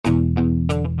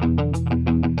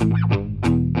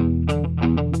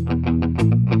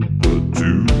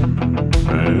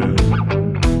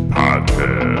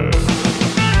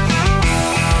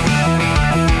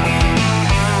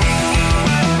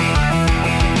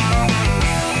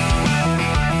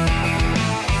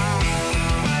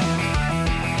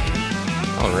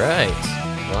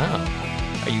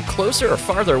closer or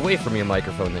farther away from your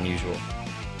microphone than usual?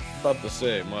 About the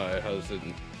same. How's it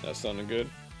not sounding good?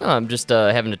 Oh, I'm just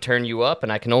having to turn you up,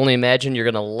 and I can only imagine you're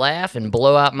gonna laugh and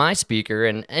blow out my speaker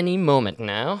in any moment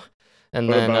now. And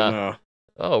What then, about now?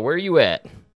 oh, where are you at?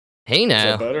 Hey Is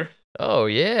now. that better? Oh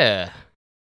yeah.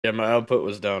 Yeah, my output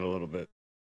was down a little bit.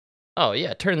 Oh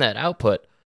yeah. Turn that output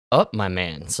up, my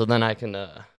man. So then I can.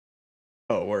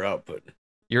 Oh, we're output.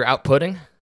 You're outputting.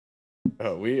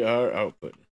 Oh, we are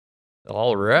output.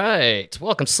 All right.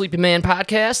 Welcome, Sleepy Man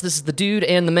Podcast. This is the dude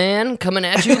and the man coming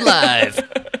at you live.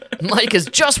 Mike has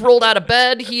just rolled out of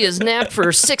bed. He has napped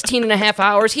for 16 and a half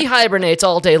hours. He hibernates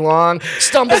all day long,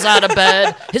 stumbles out of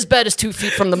bed. His bed is 2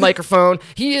 feet from the microphone.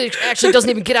 He actually doesn't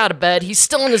even get out of bed. He's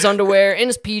still in his underwear, in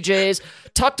his PJs,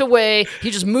 tucked away. He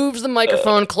just moves the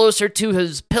microphone closer to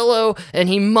his pillow, and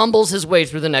he mumbles his way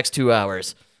through the next 2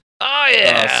 hours. Oh,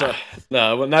 yeah.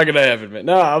 No, not gonna happen, man.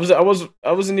 No, I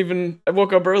wasn't even. I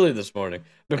woke up early this morning.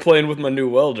 Been playing with my new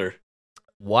welder.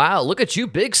 Wow, look at you,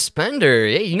 big spender.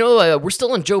 Hey, you know, we're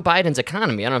still in Joe Biden's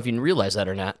economy. I don't know if you realize that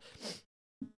or not.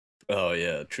 Oh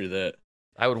yeah, true that.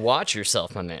 I would watch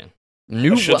yourself, my man.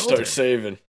 New I should welder. start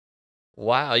saving.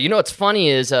 Wow, you know what's funny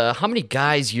is how many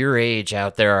guys your age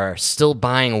out there are still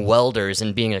buying welders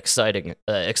and being excited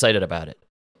about it?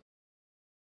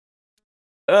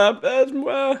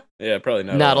 Yeah, probably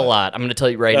not. Not a lot. I'm going to tell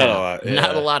you right Not now. a lot, yeah.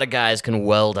 Not a lot of guys can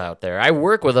weld out there. I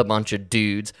work with a bunch of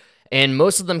dudes, and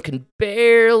most of them can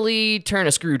barely turn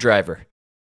a screwdriver.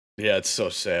 Yeah, it's so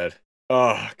sad.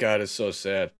 Oh God, it's so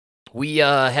sad. We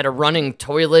had a running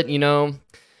toilet, you know.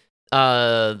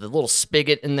 The little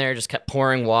spigot in there just kept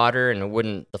pouring water, and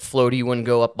the floaty wouldn't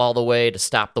go up all the way to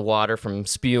stop the water from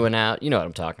spewing out. You know what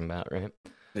I'm talking about, right?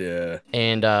 Yeah.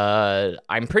 And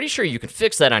I'm pretty sure you can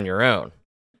fix that on your own.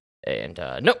 And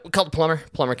nope, we called the plumber.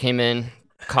 Plumber came in,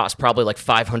 cost probably like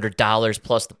 $500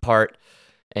 plus the part.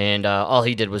 And all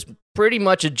he did was pretty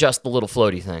much adjust the little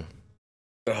floaty thing.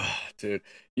 Oh, dude.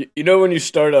 You know when you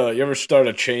ever start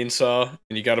a chainsaw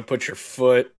and you got to put your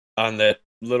foot on that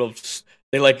little,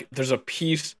 there's a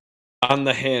piece on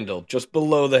the handle, just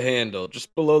below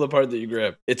the part that you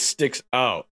grab. It sticks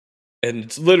out. And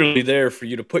it's literally there for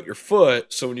you to put your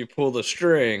foot, so when you pull the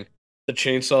string, the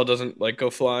chainsaw doesn't go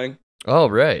flying. Oh,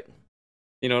 right.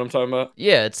 You know what I'm talking about?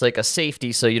 Yeah, it's like a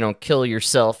safety so you don't kill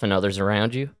yourself and others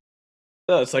around you.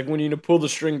 No, it's like when you pull the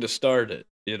string to start it,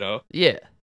 you know? Yeah.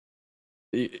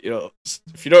 You know,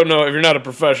 if you don't know, if you're not a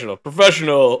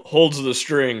professional holds the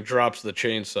string, drops the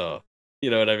chainsaw.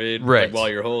 You know what I mean? Right. Like while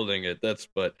you're holding it.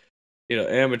 But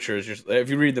amateurs, if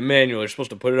you read the manual, you're supposed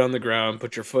to put it on the ground,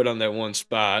 put your foot on that one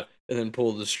spot, and then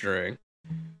pull the string.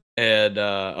 And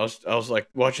I was like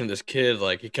watching this kid,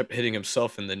 he kept hitting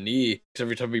himself in the knee because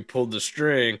every time he pulled the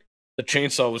string, the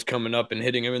chainsaw was coming up and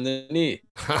hitting him in the knee.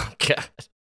 Oh, God.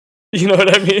 You know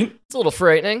what I mean? It's a little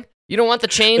frightening. You don't want the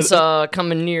chainsaw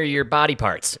coming near your body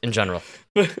parts in general.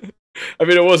 I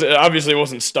mean, it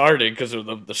wasn't starting because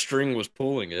the string was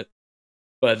pulling it,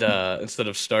 but instead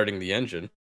of starting the engine.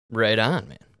 Right on,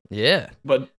 man. Yeah.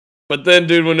 But then,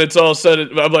 dude, when it's all said,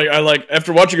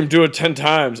 after watching him do it 10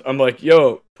 times, I'm like,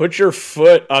 yo, put your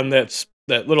foot on that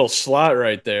little slot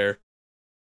right there,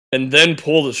 and then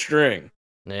pull the string.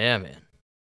 Yeah, man.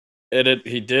 And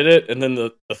he did it, and then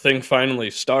the thing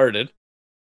finally started.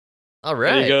 All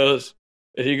right. And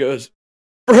he goes,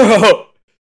 bro,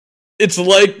 it's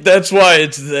like that's why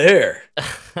it's there.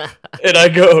 And I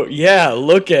go, yeah,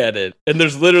 look at it. And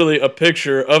there's literally a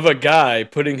picture of a guy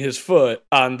putting his foot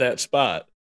on that spot.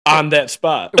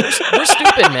 We're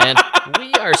stupid, man.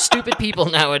 We are stupid people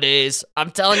nowadays.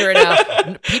 I'm telling you right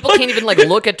now, people can't even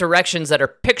look at directions that are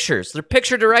pictures. They're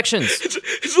picture directions.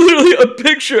 It's literally a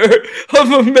picture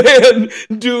of a man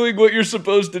doing what you're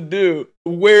supposed to do,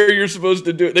 where you're supposed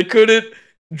to do it. They couldn't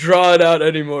draw it out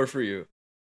anymore for you.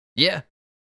 Yeah,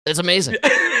 it's amazing.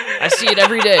 I see it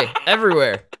every day,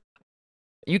 everywhere.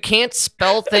 You can't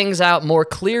spell things out more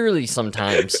clearly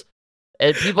sometimes.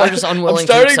 And people are just unwilling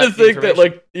to accept I'm starting to think that,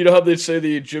 information. how they say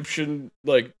the Egyptian,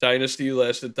 dynasty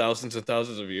lasted thousands and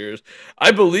thousands of years.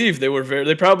 I believe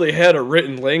they probably had a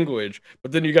written language,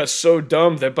 but then you got so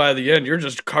dumb that by the end, you're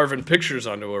just carving pictures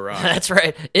onto a rock. That's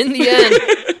right. In the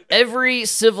end, every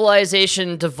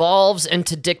civilization devolves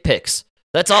into dick pics.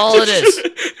 That's all it is.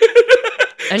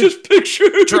 And just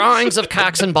pictures. Drawings of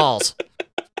cocks and balls.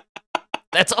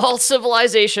 That's all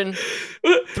civilization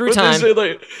through time.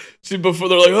 They say,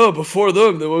 before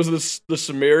them, there was the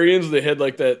Sumerians. They had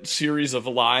that series of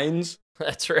lines.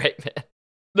 That's right, man.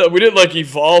 No, we didn't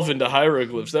evolve into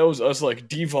hieroglyphs. That was us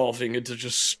devolving into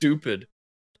just stupid.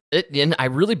 And I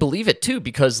really believe it too,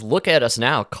 because look at us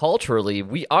now. Culturally,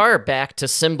 we are back to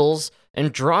symbols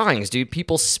and drawings, dude.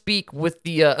 People speak with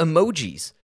the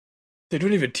emojis. They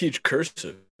don't even teach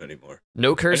cursive anymore.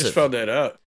 No I cursive. just found that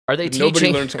out. Are they Nobody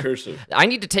teaching? learns cursive. I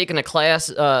need to take in a class.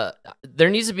 There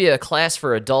needs to be a class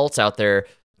for adults out there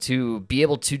to be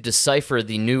able to decipher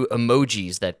the new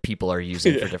emojis that people are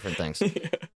using for different things.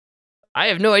 I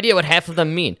have no idea what half of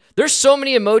them mean. There's so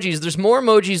many emojis. There's more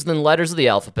emojis than letters of the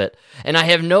alphabet, and I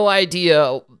have no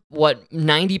idea what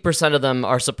 90% of them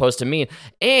are supposed to mean.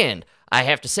 And I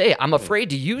have to say, I'm afraid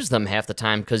to use them half the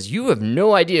time because you have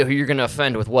no idea who you're going to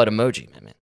offend with what emoji,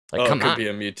 man. Like, come it could on. be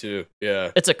a Me Too.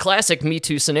 Yeah. It's a classic Me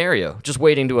Too scenario, just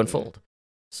waiting to unfold.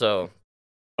 So,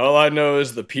 All I know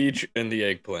is the peach and the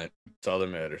eggplant. That's all that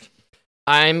matters.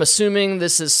 I'm assuming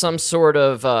this is some sort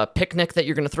of picnic that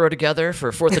you're going to throw together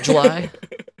for 4th of July.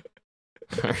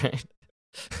 All right.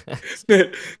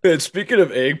 Man, speaking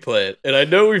of eggplant, and I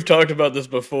know we've talked about this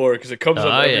before because it comes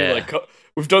up every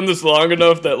we've done this long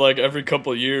enough that like every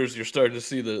couple of years you're starting to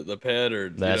see the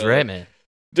pattern. That's right, man.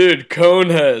 Dude,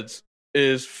 Coneheads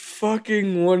is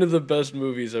fucking one of the best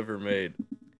movies ever made.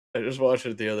 I just watched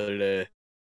it the other day.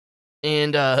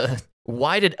 And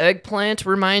why did eggplant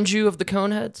remind you of the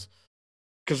Coneheads?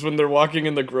 Because when they're walking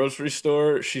in the grocery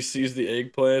store, she sees the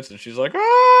eggplants and she's like,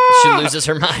 ah! She loses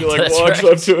her mind. She like walks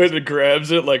up to it and grabs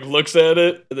it, like looks at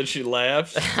it, and then she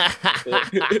laughs.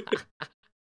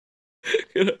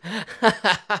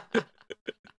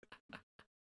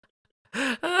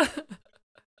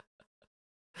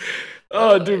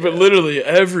 Oh, dude, but literally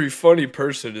every funny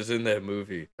person is in that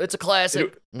movie. It's a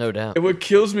classic, no doubt. And what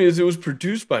kills me is it was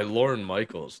produced by Lorne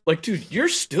Michaels. Like, dude, you're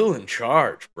still in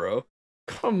charge, bro.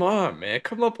 Come on, man.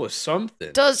 Come up with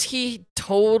something. Does he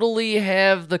totally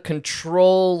have the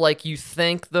control like you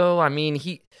think, though? I mean,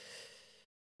 you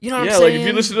know what I'm saying? Yeah, like if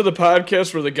you listen to the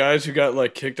podcast where the guys who got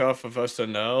like kicked off of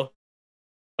SNL,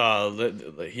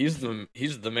 he's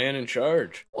the man in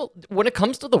charge. Well, when it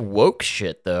comes to the woke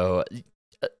shit, though,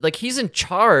 like he's in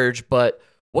charge, but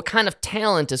what kind of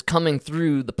talent is coming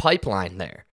through the pipeline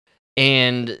there?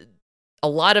 And a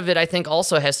lot of it, I think,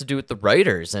 also has to do with the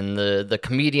writers and the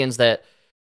comedians that,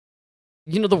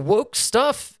 you know, the woke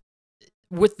stuff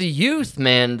with the youth,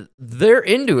 man, they're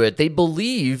into it. They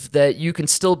believe that you can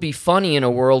still be funny in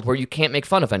a world where you can't make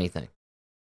fun of anything.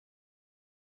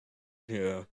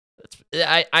 Yeah.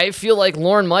 I feel like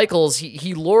Lorne Michaels,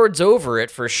 he lords over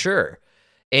it for sure.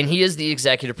 And he is the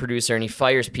executive producer and he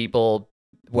fires people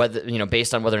whether, you know,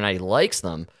 based on whether or not he likes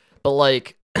them. But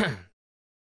like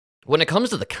when it comes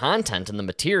to the content and the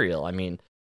material, I mean,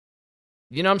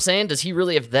 you know what I'm saying? Does he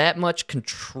really have that much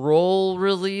control,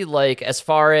 really? Like, as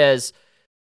far as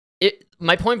it,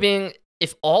 my point being,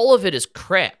 if all of it is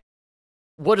crap,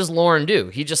 what does Lorne do?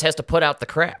 He just has to put out the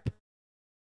crap.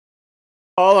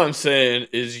 All I'm saying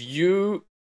is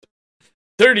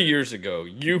 30 years ago,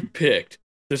 you picked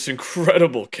this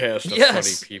incredible cast of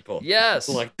funny people. Yes.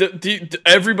 Like,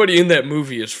 everybody in that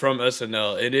movie is from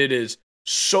SNL, and it is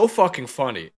so fucking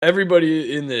funny.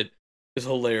 Everybody in it is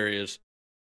hilarious.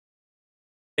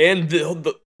 And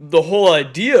the whole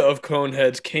idea of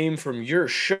Coneheads came from your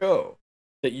show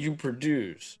that you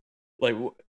produce. Like,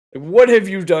 what have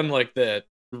you done like that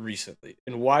recently?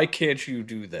 And why can't you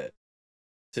do that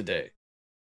today?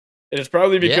 And it's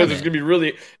probably because it's going to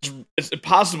be it's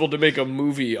impossible to make a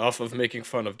movie off of making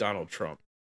fun of Donald Trump.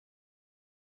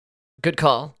 Good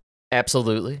call.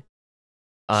 Absolutely.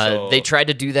 They tried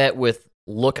to do that with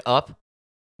Look Up,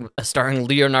 starring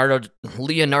Leonardo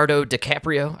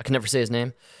DiCaprio. I can never say his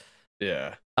name.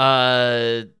 Yeah.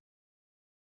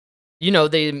 You know,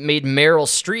 they made Meryl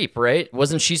Streep, right?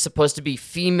 Wasn't she supposed to be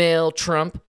female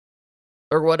Trump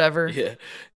or whatever? Yeah.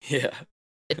 Yeah.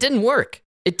 It didn't work.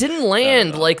 It didn't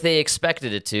land like they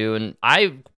expected it to, and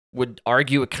I would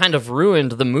argue it kind of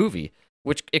ruined the movie,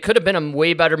 which it could have been a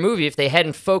way better movie if they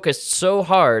hadn't focused so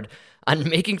hard on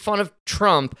making fun of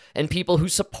Trump and people who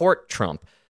support Trump.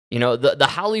 You know, the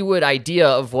Hollywood idea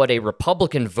of what a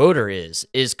Republican voter is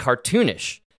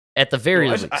cartoonish at the very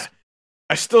least.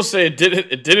 I still say it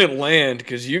didn't land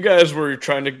because you guys were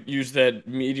trying to use that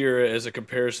meteor as a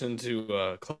comparison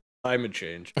to climate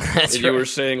change. That's and right. You were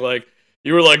saying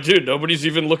you were like, dude, nobody's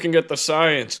even looking at the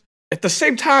science. At the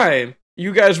same time,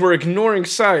 you guys were ignoring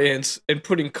science and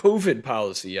putting COVID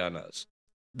policy on us.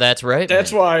 That's right.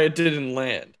 That's why it didn't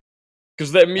land.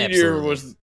 Because that meteor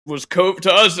was COVID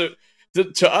to us.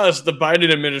 To us, the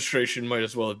Biden administration might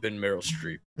as well have been Meryl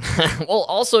Streep. Well,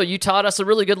 also, you taught us a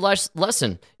really good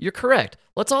lesson. You're correct.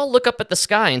 Let's all look up at the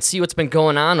sky and see what's been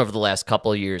going on over the last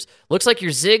couple of years. Looks like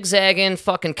you're zigzagging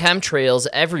fucking chemtrails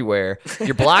everywhere.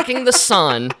 You're blocking the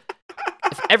sun.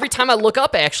 every time I look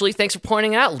up, actually, thanks for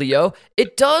pointing out, Leo,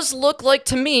 it does look like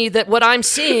to me that what I'm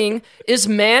seeing is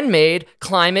man-made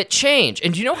climate change.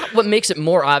 And do you know what makes it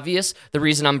more obvious? The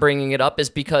reason I'm bringing it up is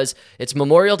because it's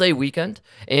Memorial Day weekend,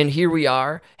 and here we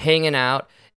are hanging out.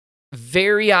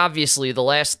 Very obviously, the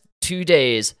last 2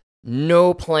 days,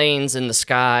 no planes in the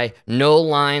sky, no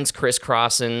lines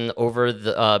crisscrossing over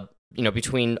the,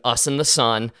 between us and the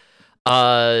sun.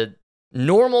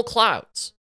 Normal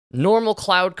clouds, normal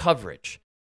cloud coverage.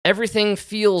 Everything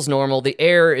feels normal. The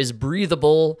air is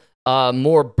breathable.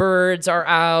 More birds are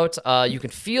out. You can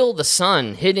feel the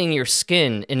sun hitting your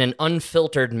skin in an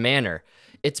unfiltered manner.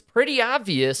 It's pretty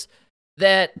obvious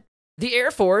that the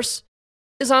Air Force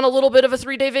is on a little bit of a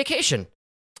 3-day vacation.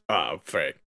 Oh,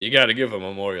 Frank, you got to give a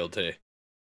Memorial Day.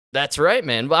 That's right,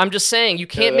 man. But I'm just saying, you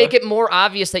can't make it more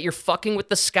obvious that you're fucking with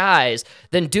the skies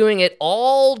than doing it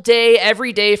all day,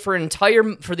 every day for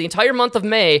the entire month of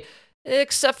May,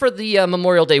 except for the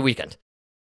Memorial Day weekend.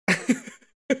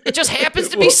 It just happens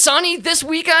to be sunny this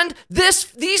weekend,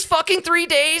 these fucking 3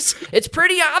 days. It's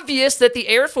pretty obvious that the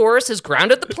Air Force has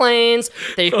grounded the planes.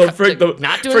 They're not doing the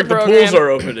program. The pools are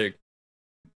opening.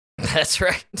 That's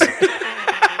right.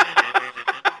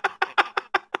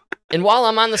 And while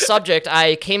I'm on the subject,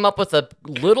 I came up with a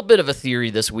little bit of a theory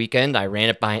this weekend. I ran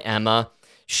it by Emma.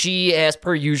 She, as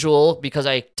per usual, because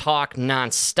I talk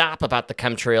nonstop about the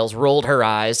chemtrails, rolled her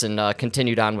eyes and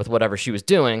continued on with whatever she was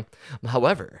doing.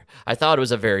 However, I thought it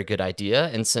was a very good idea,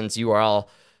 and since you are all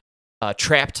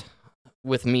trapped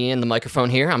with me and the microphone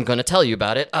here, I'm going to tell you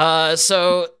about it.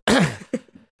 So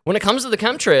when it comes to the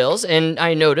chemtrails, and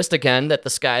I noticed again that the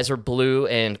skies are blue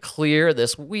and clear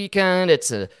this weekend.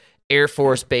 It's a Air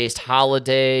Force-based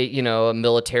holiday, a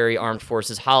military armed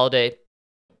forces holiday.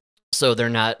 So they're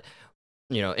not,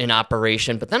 in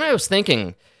operation. But then I was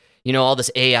thinking, all this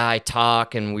AI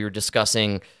talk, and we were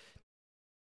discussing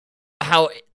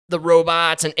how the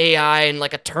robots and AI and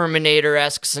like a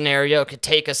Terminator-esque scenario could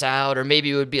take us out, or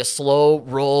maybe it would be a slow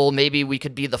roll. Maybe we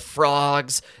could be the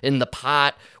frogs in the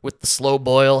pot with the slow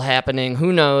boil happening.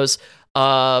 Who knows?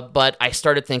 But I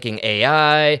started thinking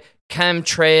AI,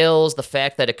 chemtrails, the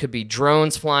fact that it could be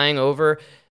drones flying over.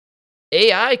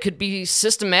 AI could be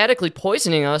systematically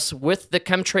poisoning us with the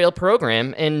chemtrail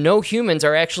program, and no humans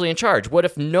are actually in charge. What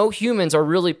if no humans are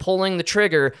really pulling the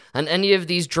trigger on any of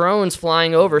these drones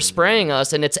flying over, spraying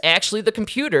us, and it's actually the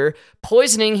computer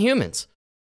poisoning humans?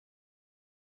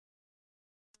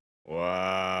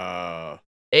 Wow.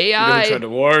 AI... You're trying to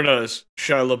warn us,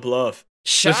 Shia LaBeouf.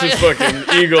 This is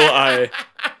fucking Eagle Eye.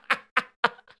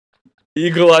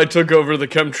 Eagle Eye took over the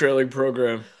chemtrailing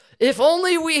program. If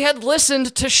only we had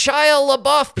listened to Shia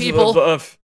LaBeouf, people.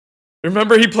 LaBeouf.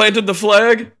 Remember he planted the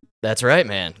flag? That's right,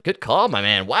 man. Good call, my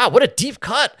man. Wow, what a deep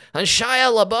cut on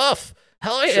Shia LaBeouf.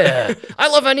 Hell yeah. I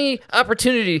love any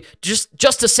opportunity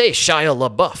just to say Shia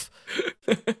LaBeouf.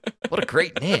 What a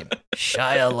great name.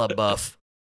 Shia LaBeouf.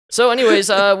 So anyways,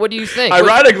 what do you think?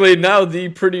 Ironically, now the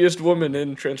prettiest woman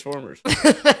in Transformers.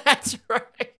 That's right.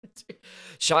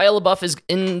 Shia LaBeouf is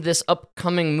in this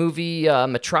upcoming movie,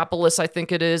 Metropolis, I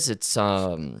think it is. It's,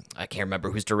 I can't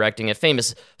remember who's directing it.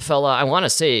 Famous fella, I want to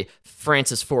say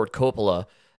Francis Ford Coppola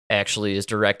actually is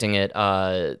directing it.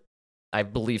 I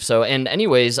believe so. And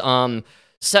anyways,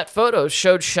 set photos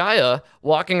showed Shia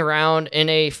walking around in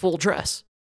a full dress.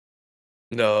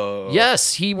 No.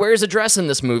 Yes, he wears a dress in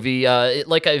this movie,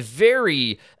 like a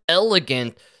very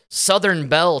elegant Southern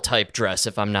Belle type dress,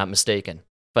 if I'm not mistaken.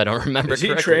 If I don't remember correctly.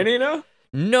 Is he training now?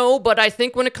 No, but I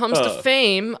think when it comes to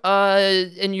fame,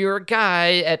 and you're a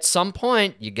guy, at some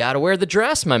point, you gotta wear the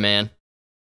dress, my man.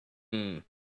 There's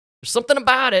something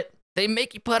about it. They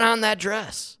make you put on that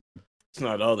dress. It's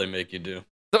not all they make you do.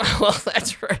 Well,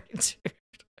 that's right.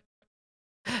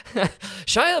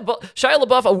 Shia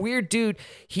LaBeouf, a weird dude.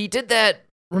 He did that.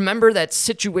 Remember that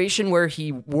situation where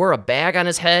he wore a bag on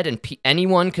his head and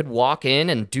anyone could walk in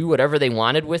and do whatever they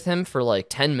wanted with him for like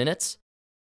 10 minutes?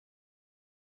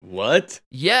 What?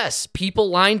 Yes, people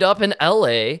lined up in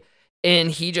LA and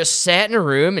he just sat in a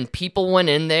room and people went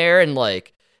in there and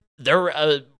like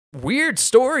there weird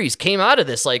stories came out of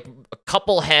this. Like a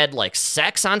couple had like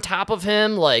sex on top of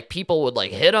him, like people would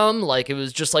like hit him, like it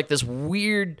was just like this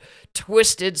weird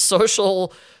twisted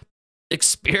social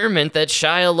experiment that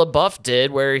Shia LaBeouf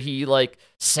did where he like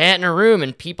sat in a room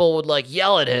and people would like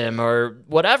yell at him or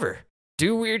whatever,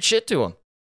 do weird shit to him.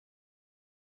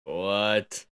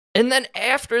 What? And then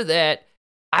after that,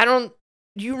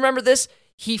 you remember this?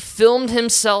 He filmed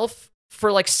himself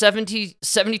for like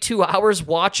 72 hours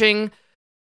watching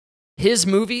his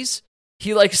movies.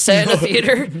 He like sat in a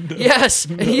theater. Yes.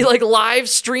 And he like live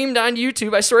streamed on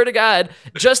YouTube. I swear to God,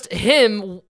 just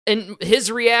him and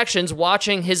his reactions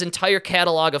watching his entire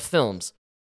catalog of films.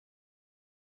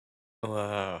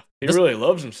 Wow. He really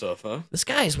loves himself, huh? This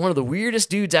guy is one of the weirdest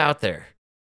dudes out there.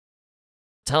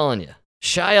 Telling you.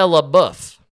 Shia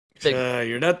LaBeouf.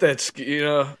 You're not that,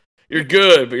 you're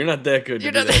good, but you're not that good.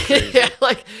 You're not yeah,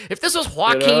 like, if this was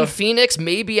Joaquin Phoenix,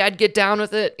 maybe I'd get down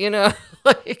with it,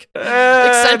 like,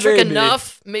 eccentric maybe.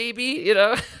 Enough, maybe,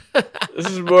 This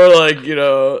is more like,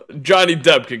 Johnny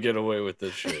Depp could get away with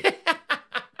this shit.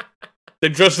 They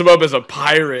dressed him up as a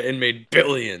pirate and made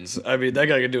billions. I mean, that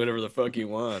guy can do whatever the fuck he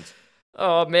wants.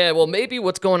 Oh, man. Well, maybe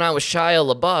what's going on with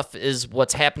Shia LaBeouf is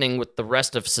what's happening with the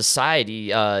rest of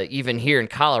society. Even here in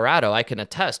Colorado, I can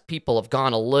attest, people have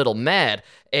gone a little mad.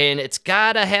 And it's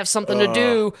got to have something to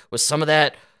do with some of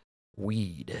that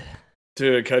weed.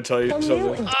 Dude, can I tell you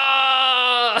something?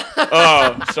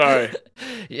 Oh, sorry.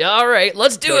 Yeah, all right.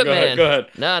 Let's do it, man. Go ahead.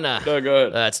 No. No, go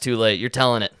ahead. That's too late. You're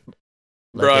telling it.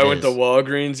 Bro, I went to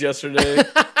Walgreens yesterday.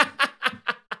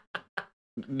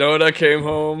 Nona came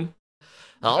home.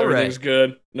 Everything's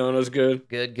good. Nona's good.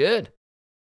 Good.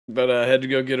 But I had to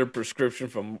go get a prescription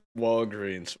from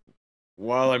Walgreens.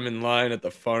 While I'm in line at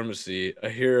the pharmacy, I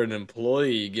hear an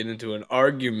employee get into an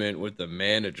argument with the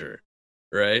manager,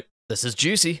 right? This is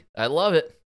juicy. I love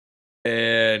it.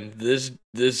 And this,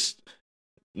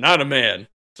 not a man,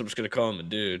 so I'm just going to call him a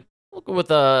dude. We'll go with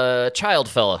a child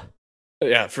fella.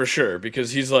 Yeah, for sure,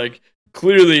 because he's like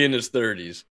clearly in his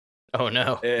 30s. Oh,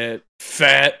 no. And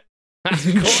fat.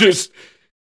 Just,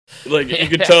 like, you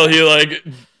could tell he, like,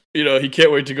 he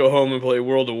can't wait to go home and play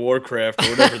World of Warcraft or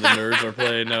whatever the nerds are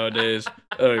playing nowadays.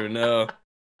 I don't even know.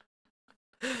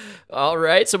 All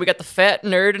right, so we got the fat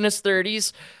nerd in his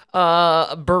 30s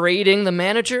berating the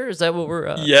manager. Is that what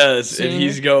we're Yes, seeing? And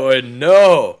he's going,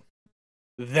 no,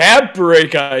 that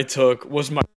break I took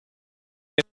was my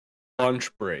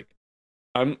lunch break.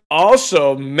 I'm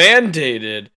also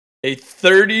mandated a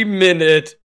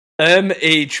 30-minute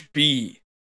MHB.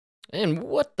 And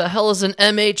what the hell is an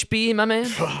MHB, my man?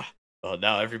 Well,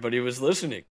 now everybody was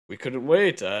listening. We couldn't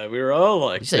wait. We were all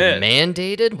like, you said man.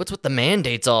 Mandated? What's with the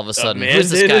mandates all of a sudden? Mandated Who's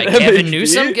this guy? Gavin MHB?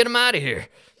 Newsom? Get him out of here.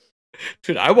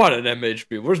 Dude, I want an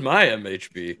MHB. Where's my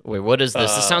MHB? Wait, what is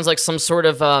this? This sounds like some sort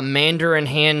of Mandarin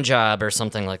hand job or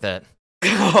something like that.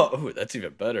 Oh, that's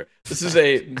even better. This is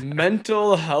a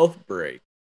mental health break.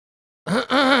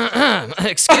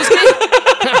 Excuse me?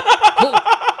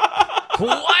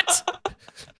 What?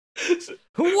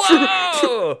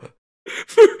 Whoa!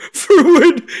 For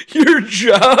when your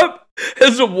job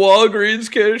as a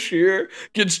Walgreens cashier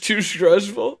gets too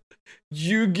stressful,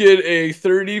 you get a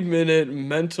 30-minute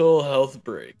mental health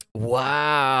break.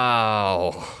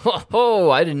 Wow. Oh,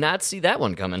 I did not see that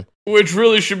one coming. Which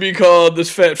really should be called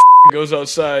this fat goes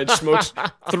outside, smokes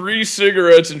 3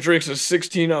 cigarettes, and drinks a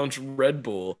 16-ounce Red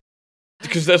Bull.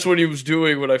 Because that's what he was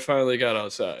doing when I finally got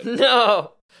outside.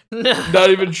 No. Not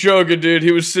even joking, dude.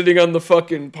 He was sitting on the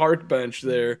fucking park bench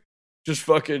there, just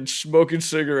fucking smoking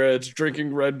cigarettes,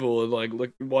 drinking Red Bull, and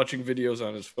like watching videos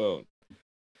on his phone.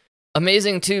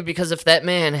 Amazing, too, because if that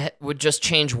man would just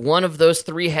change one of those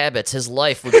 3 habits, his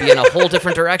life would be in a whole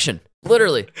different direction.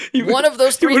 Literally. One of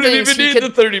those 3 things he wouldn't even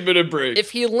need the 30-minute break.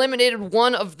 If he eliminated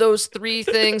one of those 3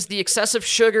 things, the excessive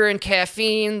sugar and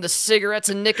caffeine, the cigarettes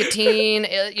and nicotine,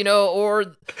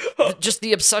 or just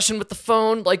the obsession with the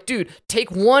phone, like, dude, take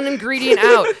one ingredient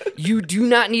out. You do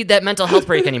not need that mental health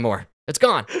break anymore. It's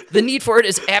gone. The need for it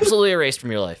is absolutely erased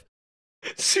from your life.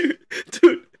 Dude.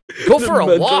 Go for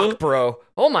a walk, bro.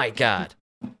 Oh my God.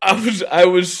 I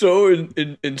was so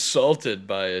insulted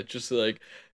by it. Just like,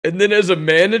 and then as a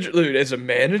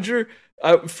manager,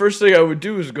 first thing I would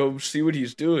do is go see what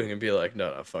he's doing and be like,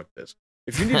 no, fuck this.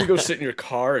 If you need to go sit in your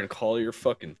car and call your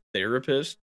fucking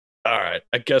therapist, all right,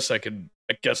 I guess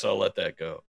I'll let that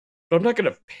go. But I'm not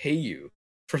gonna pay you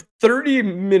for 30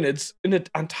 minutes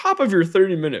on top of your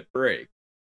 30-minute break.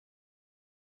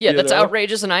 Yeah, that's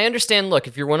outrageous, and I understand, look,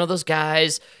 if you're one of those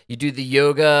guys, you do the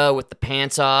yoga with the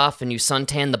pants off, and you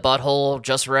suntan the butthole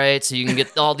just right so you can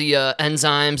get all the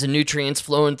enzymes and nutrients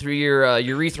flowing through your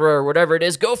urethra or whatever it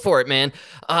is, go for it, man.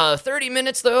 30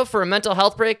 minutes, though, for a mental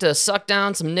health break to suck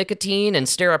down some nicotine and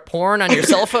stare at porn on your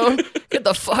cell phone? Get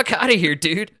the fuck out of here,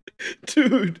 dude.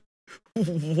 Dude,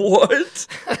 what?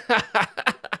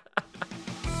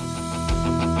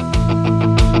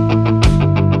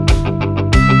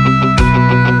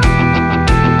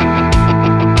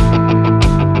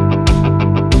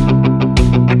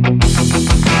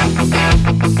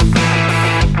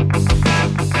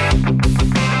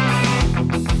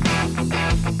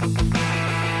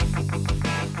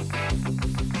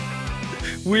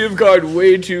 We have gone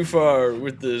way too far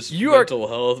with this mental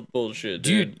health bullshit,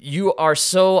 dude. You are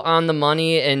so on the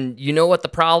money, and you know what the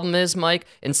problem is, Mike?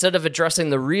 Instead of addressing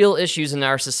the real issues in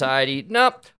our society,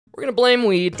 nope, we're going to blame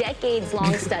weed.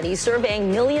 Decades-long study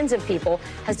surveying millions of people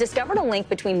has discovered a link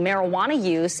between marijuana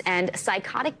use and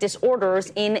psychotic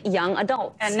disorders in young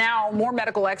adults. And now more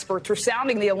medical experts are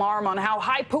sounding the alarm on how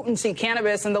high-potency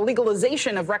cannabis and the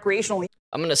legalization of recreational...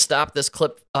 I'm going to stop this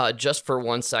clip just for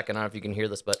 1 second. I don't know if you can hear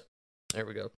this, but there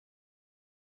we go.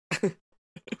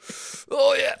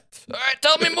 Oh, yeah. All right,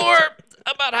 tell me more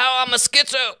about how I'm a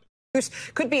schizo.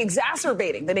 Could be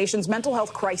exacerbating the nation's mental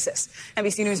health crisis.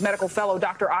 NBC News medical fellow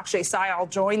Dr. Akshay Syal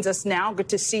joins us now. Good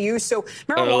to see you. So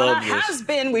marijuana has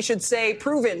been, we should say,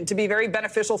 proven to be very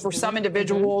beneficial for some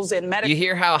individuals in medical... You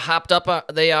hear how hopped up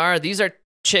they are? These are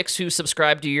chicks who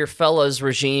subscribe to your fella's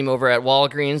regime over at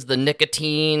Walgreens, the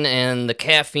nicotine and the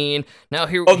caffeine. Now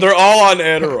here... Oh, they're all on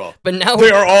Adderall. But now...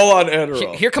 They are all on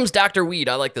Adderall. Here comes Dr. Weed.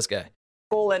 I like this guy.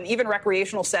 And even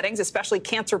recreational settings, especially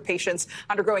cancer patients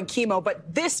undergoing chemo.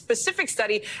 But this specific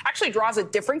study actually draws a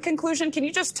different conclusion. Can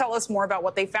you just tell us more about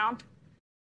what they found?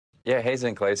 Yeah, hey,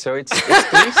 Zinkley. So it's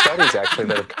 3 studies, actually,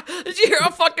 that have... Did you hear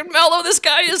how fucking mellow this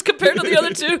guy is compared to the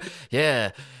other two?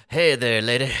 Yeah. Hey there,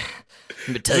 lady.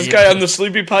 Is this guy on the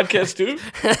Sleepy podcast, too?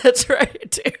 That's right,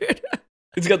 dude.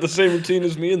 He's got the same routine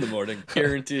as me in the morning,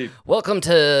 guaranteed. Welcome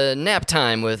to Nap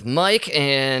Time with Mike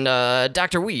and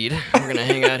Dr. Weed. We're going to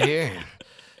hang out here.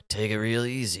 Take it real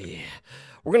easy.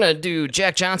 We're going to do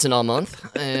Jack Johnson all month.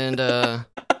 And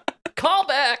call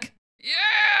back. Yeah.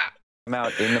 Come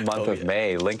out in the month of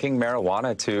May, linking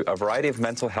marijuana to a variety of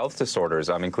mental health disorders,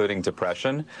 including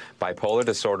depression, bipolar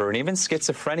disorder, and even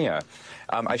schizophrenia.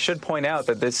 I should point out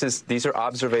that these are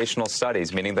observational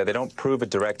studies, meaning that they don't prove a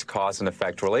direct cause and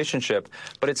effect relationship,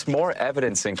 but it's more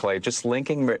evidence in play, just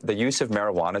linking the use of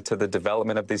marijuana to the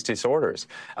development of these disorders.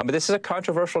 But this is a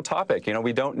controversial topic. You know,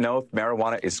 we don't know if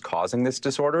marijuana is causing these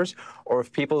disorders or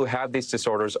if people who have these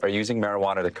disorders are using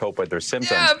marijuana to cope with their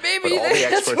symptoms. Yeah, maybe but all the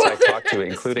experts I talked to,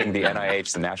 including the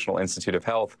NIH, the National Institute of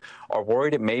Health, are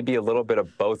worried it may be a little bit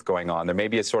of both going on. There may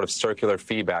be a sort of circular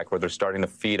feedback where they're starting to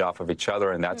feed off of each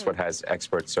other, and that's what has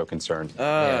experts so concerned.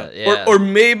 Or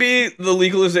maybe the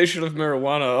legalization of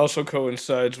marijuana also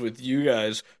coincides with you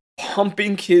guys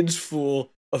pumping kids full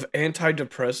of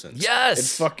antidepressants. Yes. And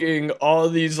fucking all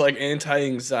these like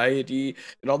anti-anxiety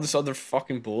and all this other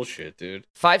fucking bullshit, dude.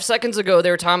 5 seconds ago, they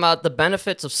were talking about the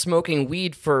benefits of smoking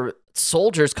weed for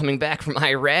soldiers coming back from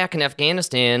Iraq and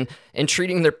Afghanistan and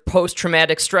treating their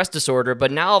post-traumatic stress disorder,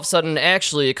 but now all of a sudden,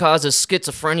 actually, it causes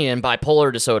schizophrenia and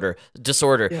bipolar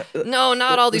disorder. Yeah, no,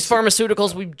 not all these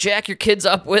pharmaceuticals we jack your kids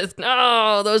up with.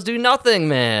 No, those do nothing,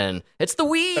 man. It's the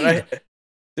weed.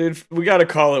 Dude, we gotta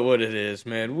call it what it is,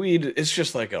 man. Weed, it's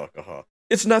just like alcohol.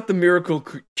 It's not the miracle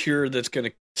cure that's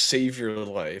gonna save your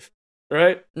life,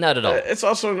 right? Not at all. It's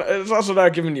also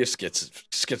not giving you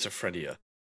schizophrenia.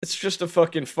 It's just a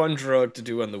fucking fun drug to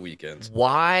do on the weekends.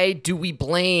 Why do we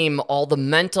blame all the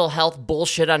mental health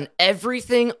bullshit on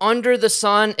everything under the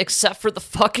sun except for the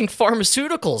fucking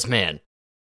pharmaceuticals, man?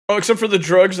 Oh, except for the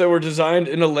drugs that were designed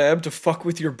in a lab to fuck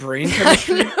with your brain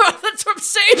chemistry? I know, that's what I'm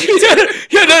saying.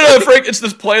 No, Frank, it's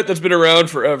this plant that's been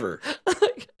around forever.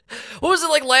 What was it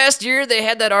like last year? They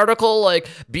had that article like,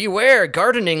 beware,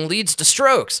 gardening leads to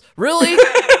strokes. Really?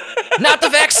 Not the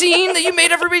vaccine that you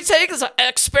made everybody take? This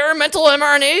experimental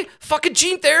mRNA? Fucking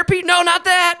gene therapy? No, not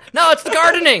that. No, it's the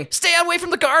gardening. Stay away from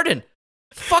the garden.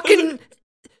 Fucking,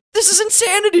 this is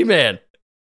insanity, man.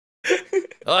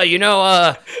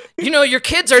 Your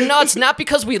kids are nuts, not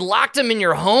because we locked them in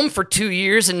your home for 2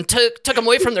 years and took them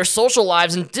away from their social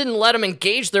lives and didn't let them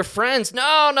engage their friends.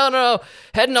 No.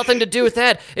 Had nothing to do with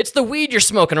that. It's the weed you're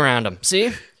smoking around them,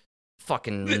 see?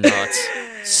 Fucking nuts.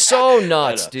 So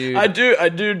nuts, dude. I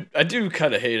do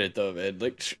kind of hate it, though, man.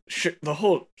 Like, the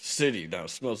whole city now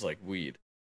smells like weed.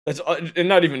 And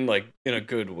not even, like, in a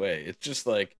good way. It's just,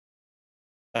 like,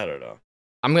 I don't know.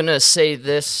 I'm going to say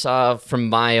this from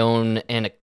my own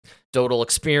anecdotal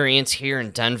experience here in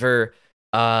Denver.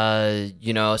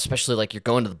 Especially like you're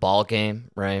going to the ball game,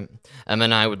 right? And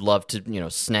then I would love to,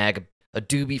 snag a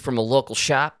doobie from a local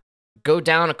shop, go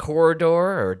down a corridor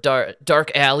or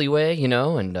dark alleyway,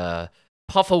 and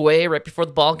puff away right before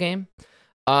the ball game.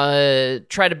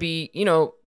 Try to be,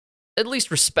 at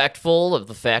least respectful of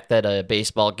the fact that a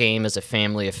baseball game is a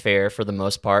family affair for the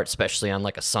most part, especially on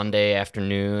like a Sunday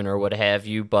afternoon or what have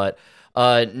you. But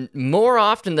more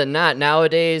often than not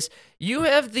nowadays, you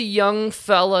have the young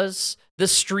fellas the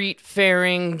street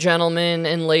faring gentlemen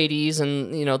and ladies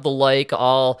and, you know, the like,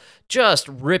 all just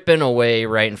ripping away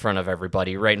right in front of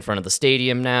everybody, right in front of the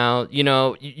stadium now. You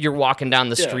know, you're walking down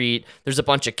the street, there's a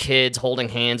bunch of kids holding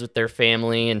hands with their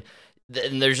family, and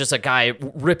there's just a guy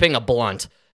ripping a blunt.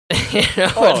 You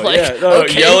know,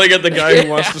 yelling at the guy who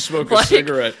wants to smoke a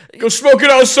cigarette. Go smoke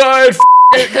it outside,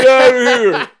 get out of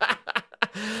here.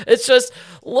 It's just,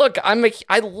 look,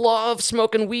 I love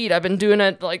smoking weed. I've been doing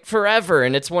it like forever,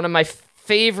 and it's one of my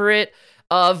favorite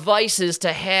vices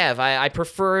to have. I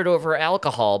prefer it over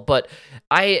alcohol, but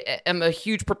I am a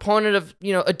huge proponent of,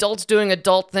 you know, adults doing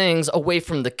adult things away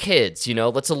from the kids. You know,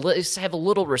 let's have a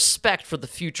little respect for the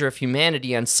future of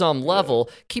humanity on some level.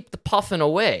 Keep the puffing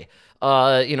away,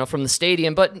 you know, from the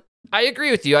stadium. But I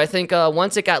agree with you. I think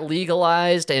once it got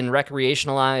legalized and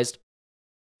recreationalized,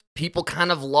 people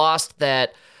kind of lost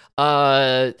that,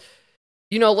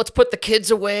 you know, let's put the kids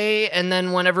away, and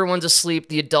then when everyone's asleep,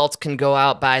 the adults can go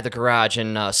out by the garage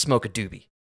and smoke a doobie.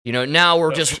 You know, now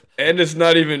we're just... And it's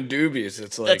not even doobies.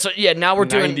 It's like now we're 90%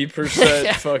 doing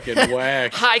 90% fucking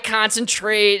whack. High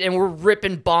concentrate, and we're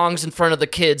ripping bongs in front of the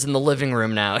kids in the living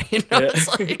room now. You know, it's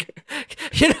like,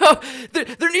 you know,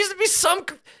 there needs to be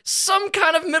some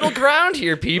kind of middle ground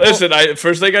here, people. Listen,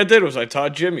 first thing I did was I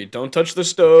taught Jimmy, don't touch the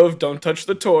stove, don't touch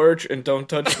the torch, and don't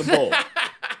touch the bowl.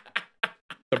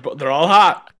 They're all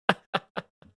hot.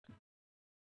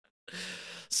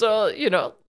 So, you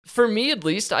know, for me at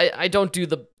least, I don't do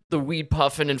the weed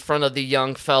puffing in front of the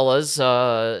young fellas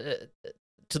to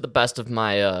the best of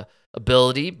my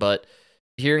ability. But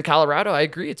here in Colorado, I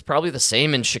agree. It's probably the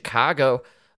same in Chicago.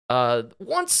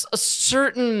 Once a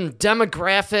certain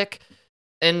demographic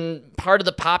and part of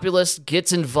the populace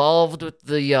gets involved with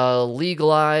the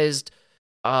legalized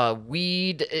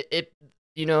weed, it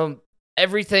you know,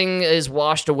 everything is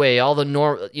washed away. All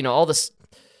the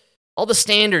all the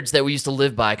standards that we used to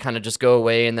live by kind of just go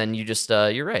away, and then you just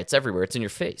you're right, it's everywhere. It's in your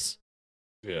face.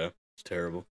 Yeah, it's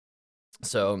terrible.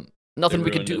 So nothing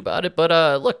we could do about it.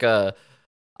 But look,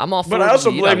 I'm all for it. But I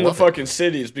also blame the fucking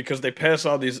cities because they pass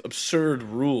all these absurd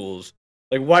rules.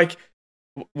 Like, why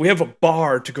we have a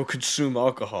bar to go consume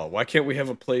alcohol? Why can't we have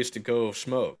a place to go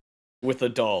smoke with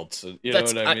adults? You know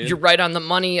what I mean? You're right on the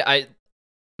money. I'm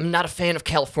not a fan of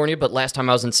California, but last time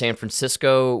I was in San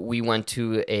Francisco, we went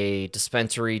to a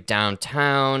dispensary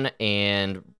downtown,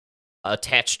 and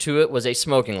attached to it was a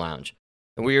smoking lounge.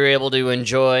 And we were able to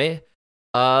enjoy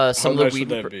some of the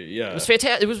weed. Yeah. It was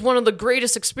fantastic. It was one of the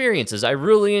greatest experiences. I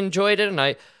really enjoyed it, and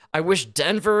I wish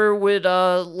Denver would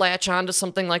latch on to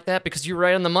something like that, because you're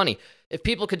right on the money. If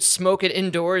people could smoke it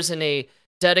indoors in a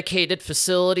dedicated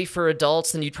facility for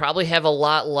adults, then you'd probably have a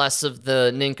lot less of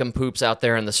the nincompoops out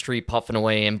there in the street puffing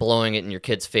away and blowing it in your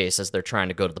kid's face as they're trying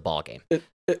to go to the ball game.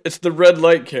 It's the red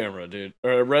light camera, dude,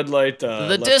 or a red light.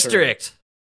 The district.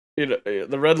 Turn. You know,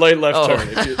 the red light left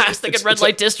turn. I was thinking red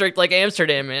light district like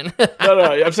Amsterdam, man. No,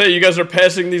 I'm saying you guys are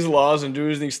passing these laws and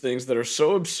doing these things that are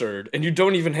so absurd, and you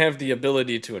don't even have the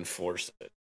ability to enforce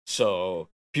it. So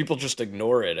people just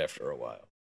ignore it after a while.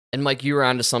 And Mike, you were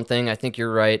onto something. I think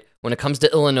you're right. When it comes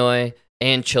to Illinois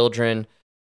and children,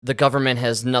 the government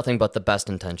has nothing but the best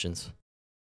intentions.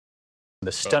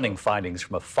 The stunning findings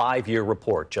from a 5-year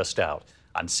report just out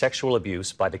on sexual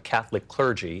abuse by the Catholic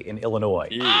clergy in Illinois.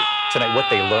 Yeah. Tonight, what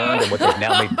they learned and what they've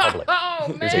now made public.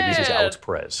 Here's ABC's Alex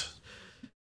Perez.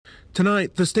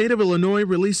 Tonight, the state of Illinois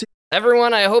releasing...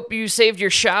 Everyone, I hope you saved your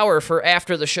shower for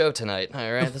after the show tonight. All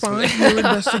right, a 5-year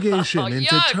investigation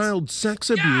into child sex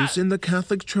abuse in the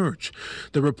Catholic Church.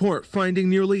 The report finding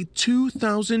nearly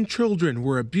 2,000 children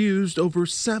were abused over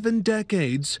 7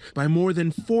 decades by more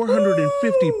than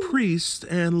 450 priests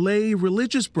and lay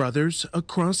religious brothers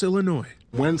across Illinois.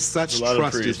 When such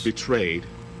trust is betrayed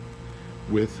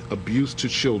with abuse to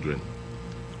children,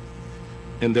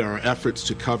 and there are efforts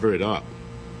to cover it up,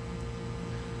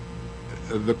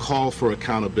 the call for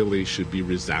accountability should be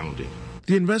resounding.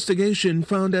 The investigation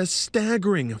found a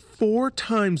staggering 4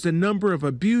 times the number of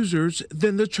abusers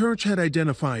than the church had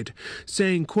identified,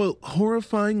 saying, quote,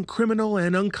 horrifying, criminal,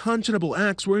 and unconscionable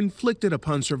acts were inflicted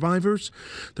upon survivors.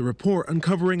 The report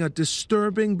uncovering a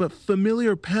disturbing but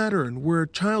familiar pattern where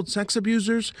child sex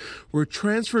abusers were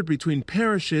transferred between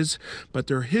parishes, but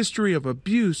their history of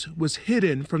abuse was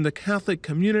hidden from the Catholic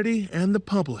community and the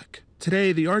public.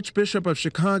 Today, the Archbishop of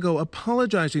Chicago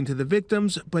apologizing to the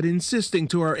victims, but insisting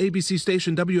to our ABC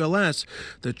station WLS,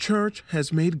 the church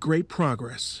has made great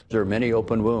progress. There are many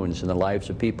open wounds in the lives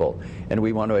of people, and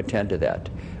we want to attend to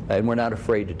that, and we're not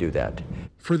afraid to do that.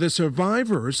 For the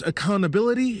survivors,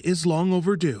 accountability is long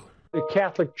overdue. The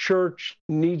Catholic Church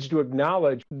needs to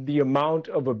acknowledge the amount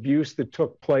of abuse that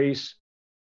took place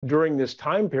during this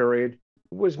time period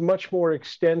was much more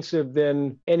extensive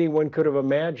than anyone could have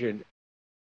imagined.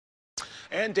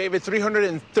 And David,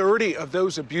 330 of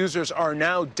those abusers are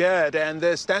now dead, and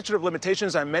the statute of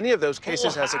limitations on many of those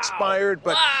cases has expired,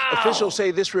 but officials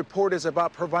say this report is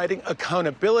about providing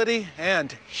accountability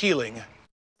and healing.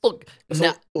 Look,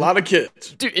 a lot of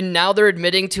kids. Dude, and now they're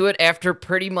admitting to it after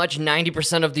pretty much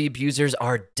 90% of the abusers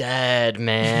are dead,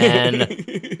 man.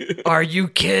 Are you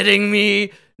kidding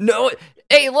me? No.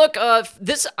 Hey, look,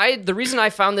 the reason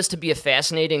I found this to be a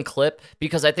fascinating clip,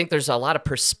 because I think there's a lot of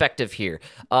perspective here.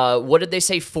 What did they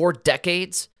say, 4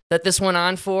 decades that this went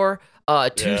on for?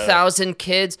 2,000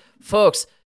 kids. Folks,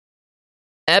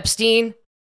 Epstein,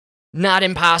 not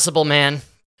impossible, man.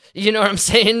 You know what I'm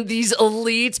saying? These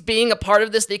elites being a part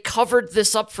of this, they covered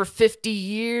this up for 50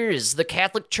 years. The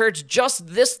Catholic Church, just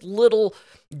this little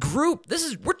group.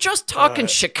 We're just talking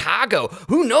Chicago.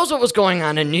 Who knows what was going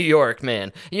on in New York,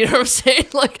 man? You know what I'm saying?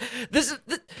 Like,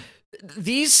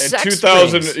 these sex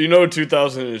 2000, rings,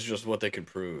 2000 is just what they can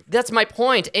prove. That's my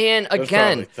point. And There's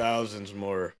again, thousands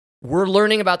more. We're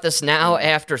learning about this now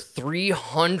after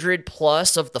 300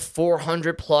 plus of the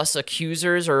 400 plus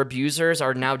accusers or abusers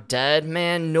are now dead,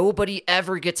 man. Nobody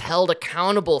ever gets held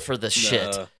accountable for this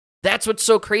shit. That's what's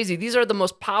so crazy. These are the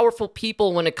most powerful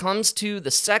people when it comes to the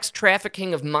sex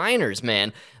trafficking of minors,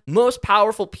 man. Most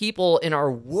powerful people in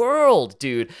our world,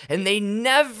 dude. And they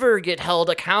never get held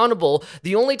accountable.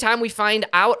 The only time we find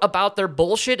out about their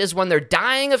bullshit is when they're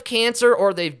dying of cancer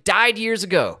or they've died years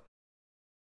ago.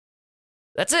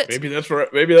 That's it. Maybe that's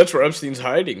where Epstein's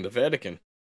hiding, the Vatican.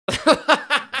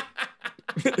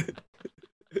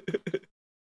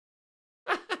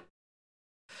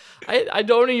 I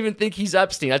don't even think he's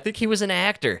Epstein. I think he was an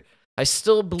actor. I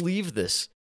still believe this.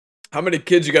 How many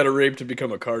kids you got to rape to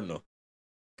become a cardinal?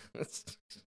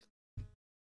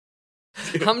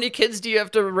 How many kids do you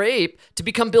have to rape to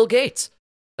become Bill Gates?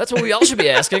 That's what we all should be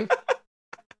asking.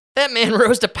 That man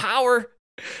rose to power.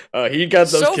 He got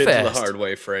those so kids fast. the hard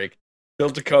way, Frank.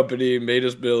 Built a company, made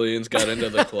his billions, got into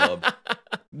the club,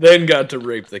 then got to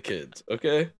rape the kids,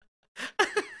 okay?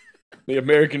 The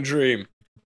American dream.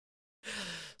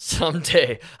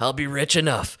 Someday, I'll be rich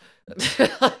enough.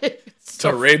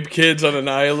 To rape kids on an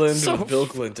island so with Bill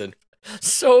Clinton.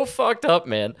 So fucked up,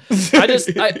 man.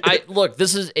 I look,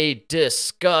 this is a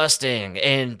disgusting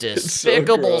and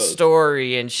despicable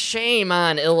story, and shame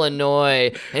on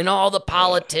Illinois and all the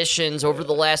politicians over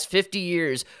the last 50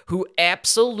 years who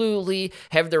absolutely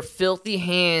have their filthy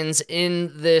hands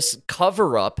in this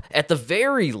cover-up at the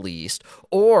very least,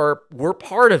 or were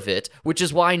part of it, which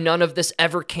is why none of this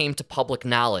ever came to public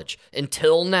knowledge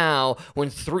until now, when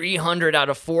 300 out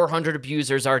of 400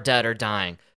 abusers are dead or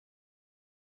dying.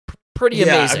 Pretty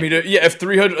amazing. I mean, if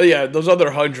 300, those other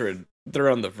 100, they're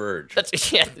on the verge.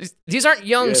 These aren't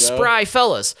young, spry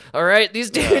fellas, all right? These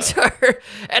dudes are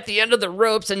at the end of the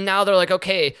ropes, and now they're like,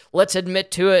 okay, let's admit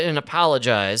to it and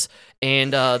apologize,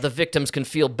 and the victims can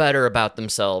feel better about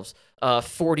themselves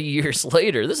 40 years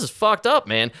later. This is fucked up,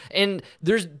 man. And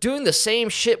they're doing the same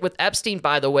shit with Epstein,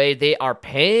 by the way. They are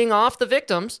paying off the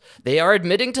victims. They are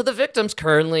admitting to the victims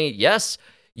currently, yes,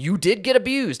 you did get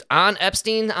abused on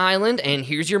Epstein Island, and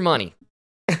here's your money.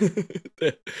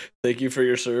 Thank you for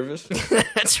your service.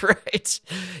 That's right.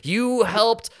 You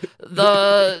helped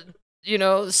the,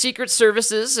 Secret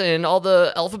Services and all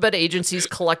the alphabet agencies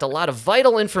collect a lot of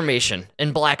vital information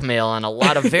and blackmail on a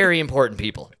lot of very important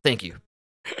people. Thank you.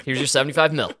 Here's your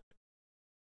 75 mil.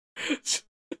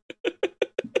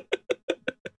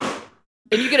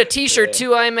 And you get a t-shirt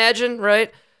too, I imagine,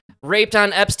 right? Raped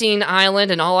on Epstein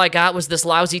Island, and all I got was this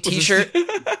lousy t-shirt.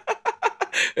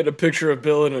 And a picture of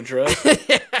Bill in a dress.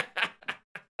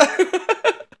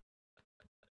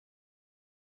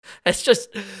 It's just,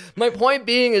 my point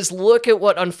being is, look at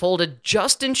what unfolded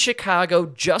just in Chicago,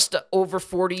 just over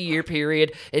 40-year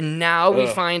period, and now we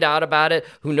find out about it.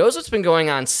 Who knows what's been going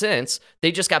on since?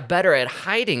 They just got better at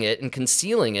hiding it and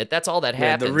concealing it. That's all that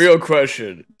happens. The real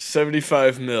question,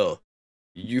 75 mil.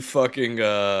 You fucking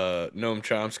Noam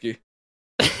Chomsky.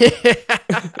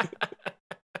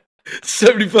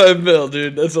 75 mil,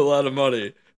 dude. That's a lot of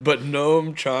money. But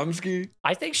Noam Chomsky?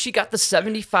 I think she got the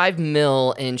 75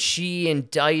 mil, and she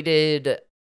indicted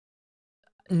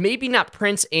maybe not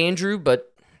Prince Andrew,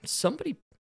 but somebody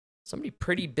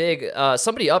pretty big,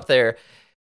 somebody up there.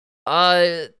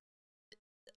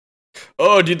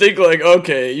 Oh, do you think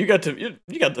okay, you got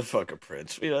the fucking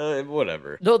prince,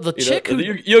 whatever. No, the chick who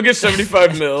you'll get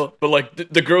 75 mil, but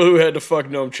the girl who had to fuck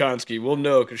Noam Chomsky, we'll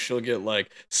know because she'll get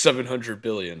 700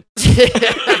 billion.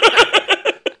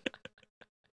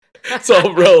 It's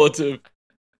all relative.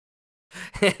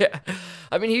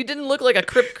 I mean, he didn't look like a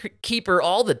crypt keeper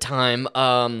all the time.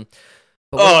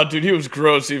 Dude, he was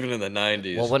gross even in the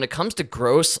 90s. Well, when it comes to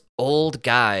gross old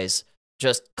guys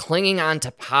just clinging on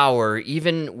to power,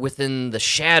 even within the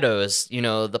shadows,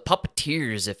 the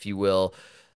puppeteers, if you will,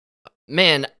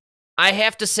 man, I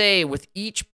have to say, with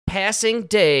each passing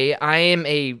day, I am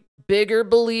a bigger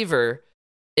believer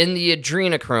in the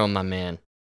adrenochrome, my man.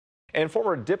 And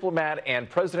former diplomat and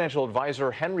presidential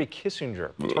advisor Henry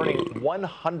Kissinger turning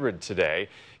 100 today.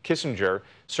 Kissinger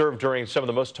served during some of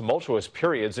the most tumultuous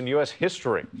periods in U.S.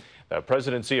 history. The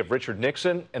presidency of Richard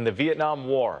Nixon and the Vietnam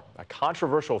War. A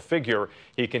controversial figure,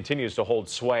 he continues to hold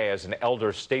sway as an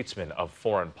elder statesman of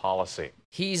foreign policy.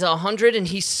 He's 100 and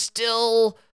he's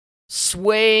still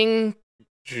swaying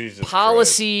Jesus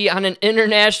policy Christ. On an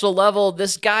international level.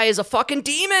 This guy is a fucking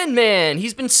demon, man.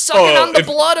 He's been sucking on the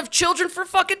blood of children for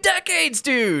fucking decades,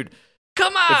 dude.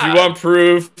 Come on. If you want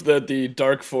proof that the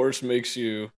dark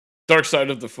side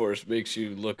of the force makes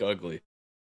you look ugly,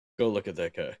 go look at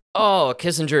that guy. Oh,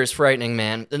 Kissinger is frightening,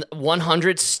 man.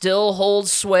 100 still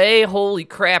holds sway. Holy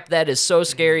crap, that is so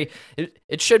scary.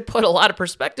 It should put a lot of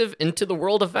perspective into the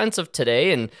world events of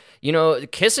today. And,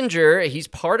 Kissinger, he's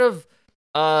part of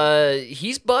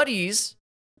he's buddies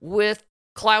with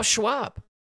Klaus Schwab.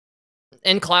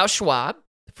 And Klaus Schwab,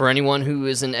 for anyone who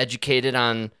isn't educated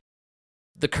on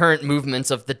the current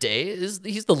movements of the day,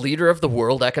 he's the leader of the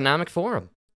World Economic Forum.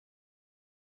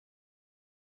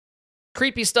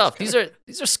 Creepy stuff. These are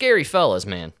scary fellas,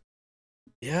 man.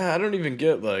 Yeah, I don't even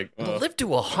get live to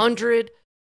 100.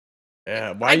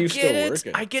 Yeah, why are you still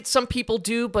working? I get some people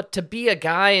do, but to be a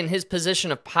guy in his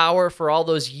position of power for all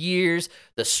those years,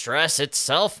 the stress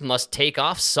itself must take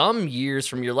off some years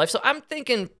from your life. So I'm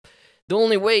thinking the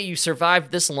only way you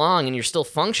survived this long and you're still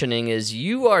functioning is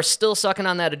you are still sucking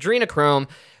on that adrenochrome.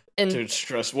 And dude,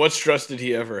 stress. What stress did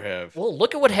he ever have? Well,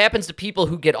 look at what happens to people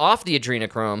who get off the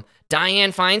adrenochrome.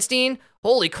 Dianne Feinstein?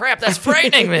 Holy crap, that's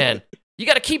frightening, man. You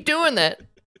got to keep doing that.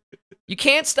 You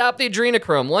can't stop the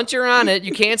adrenochrome. Once you're on it,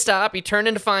 you can't stop. You turn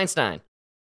into Feinstein.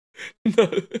 Yeah,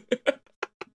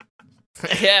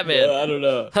 man. I don't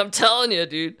know. I'm telling you,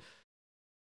 dude.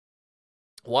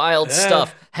 Wild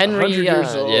stuff. Henry, 100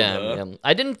 years old, yeah.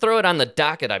 I didn't throw it on the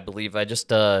docket, I believe. I just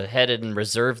had it in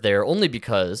reserve there, only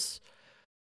because,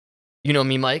 you know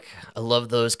me, Mike. I love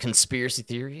those conspiracy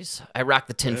theories. I rock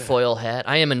the tinfoil hat.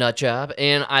 I am a nut job,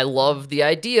 and I love the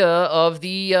idea of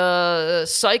the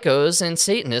psychos and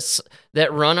Satanists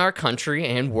that run our country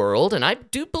and world, and I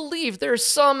do believe there's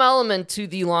some element to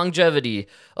the longevity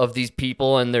of these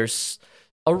people, and there's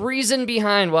a reason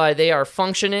behind why they are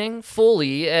functioning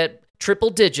fully at triple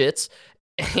digits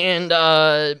and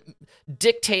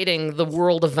dictating the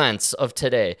world events of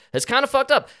today. It's kind of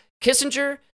fucked up.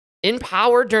 Kissinger in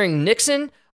power during Nixon,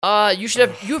 you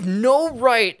have no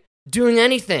right doing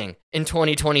anything in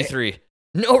 2023.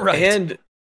 No right. And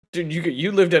dude,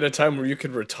 you lived at a time where you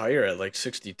could retire at like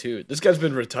 62. This guy's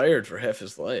been retired for half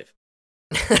his life.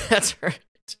 That's right.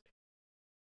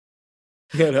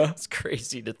 You know? It's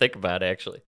crazy to think about,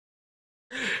 actually.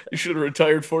 You should have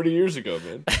retired 40 years ago,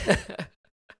 man.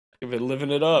 You've been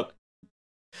living it up.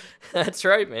 That's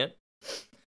right, man.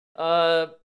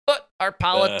 But our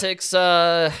politics,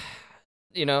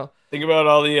 you know. Think about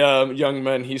all the young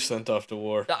men he sent off to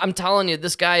war. I'm telling you,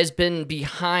 this guy has been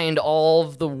behind all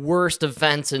of the worst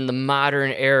events in the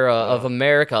modern era of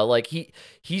America. Like,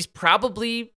 he's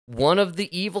probably one of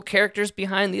the evil characters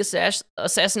behind the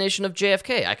assassination of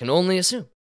JFK. I can only assume.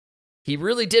 He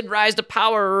really did rise to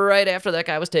power right after that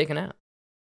guy was taken out.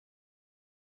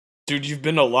 Dude, you've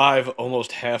been alive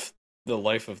almost half the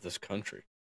life of this country.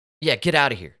 Yeah, get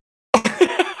out of here.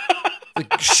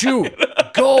 Shoo,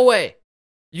 go away.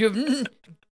 You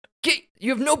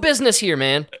have no business here,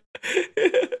 man.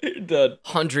 You're done.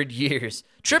 100 years.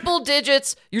 Triple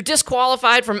digits, you're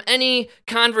disqualified from any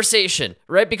conversation,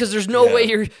 right? Because there's no way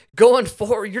you're going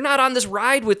forward. You're not on this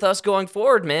ride with us going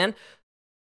forward, man.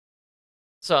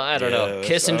 So, I don't know.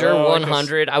 Kissinger,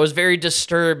 100. I was very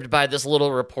disturbed by this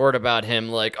little report about him.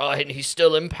 Like, oh, and he's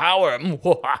still in power.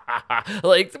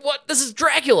 Like, what? This is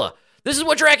Dracula. This is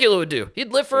what Dracula would do.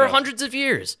 He'd live for hundreds of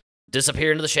years.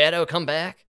 Disappear into the shadow, come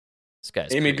back. This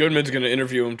guy's Amy Goodman's going to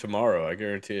interview him tomorrow. I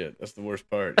guarantee it. That's the worst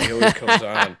part. He always comes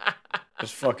on.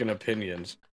 Just fucking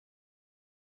opinions.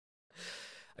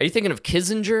 Are you thinking of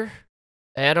Kissinger?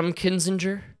 Adam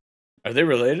Kinzinger? Are they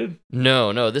related?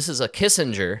 No. This is a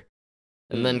Kissinger.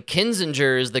 And then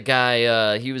Kinzinger is the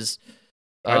guy, he was...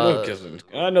 I know Kissinger.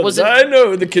 I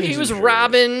know the Kinzinger. He was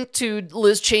Robin to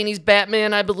Liz Cheney's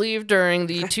Batman, I believe, during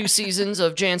the 2 seasons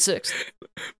of Jan 6th.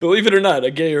 Believe it or not,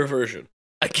 a gayer version.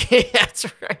 That's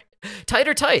right.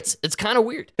 Tighter tights. It's kind of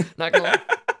weird. Not gonna lie.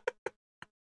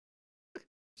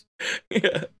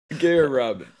 Yeah, gayer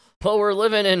Robin. Well, we're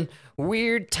living in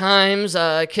weird times.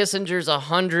 Kissinger's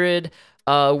 100.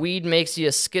 Weed makes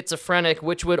you schizophrenic,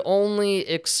 which would only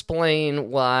explain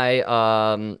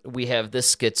why we have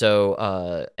this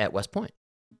schizo at West Point.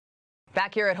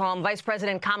 Back here at home, Vice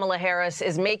President Kamala Harris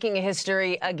is making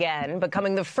history again,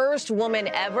 becoming the first woman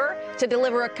ever to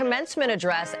deliver a commencement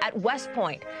address at West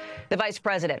Point. The vice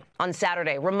president on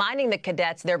Saturday reminding the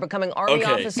cadets they're becoming Army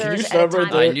officers at a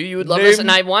time. I knew you would love this, and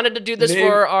I wanted to do this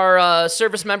for our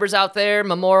service members out there,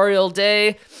 Memorial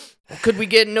Day. Could we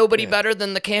get nobody better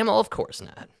than the camel? Of course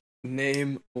not.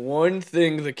 Name one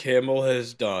thing the camel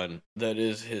has done that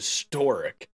is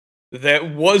historic.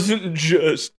 That wasn't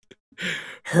just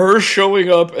her showing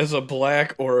up as a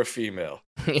black or a female.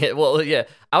 Yeah.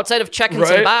 Outside of checking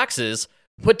some boxes,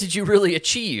 what did you really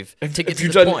achieve to get to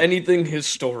this point? Have you done anything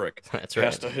historic? That's right.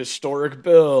 Passed a historic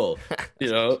bill.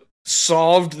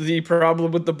 Solved the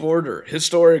problem with the border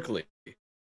historically.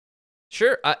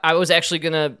 Sure. I was actually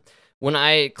gonna, when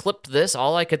I clipped this,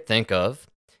 all I could think of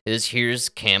is here's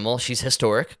Camel. She's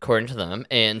historic according to them,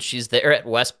 and she's there at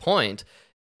West Point.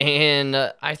 And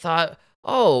I thought,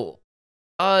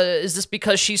 is this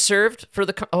because she served for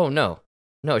the... Oh, no,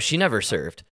 she never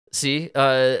served. See,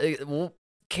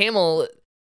 Camel...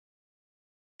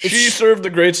 She served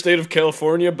the great state of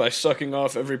California by sucking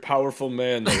off every powerful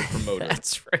man they promoted.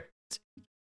 That's right.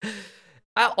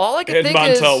 All I can think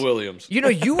Montel is... Williams.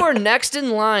 You are next in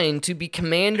line to be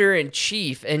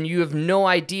commander-in-chief, and you have no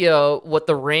idea what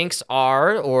the ranks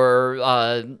are or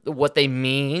what they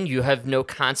mean. You have no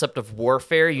concept of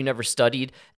warfare. You never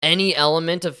studied any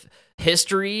element of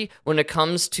history when it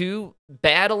comes to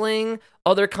battling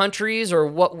other countries or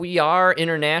what we are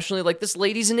internationally. Like, this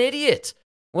lady's an idiot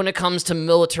when it comes to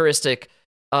militaristic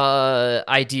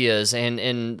ideas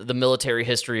and the military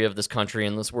history of this country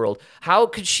and this world. How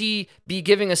could she be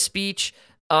giving a speech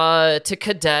to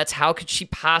cadets? How could she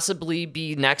possibly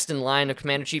be next in line of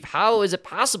commander-in-chief? How is it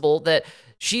possible that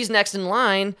she's next in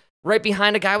line right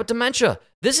behind a guy with dementia?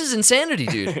 This is insanity,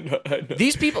 dude. I know.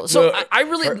 These people... So I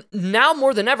really, now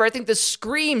more than ever, I think this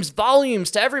screams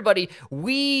volumes to everybody.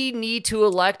 We need to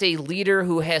elect a leader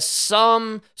who has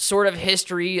some sort of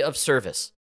history of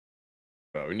service.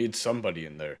 We need somebody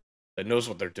in there that knows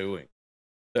what they're doing,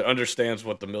 that understands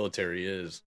what the military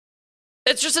is.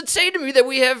 It's just insane to me that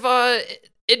we have...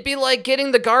 it'd be like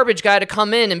getting the garbage guy to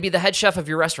come in and be the head chef of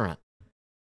your restaurant.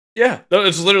 Yeah,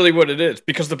 it's literally what it is,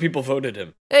 because the people voted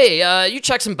him. Hey, you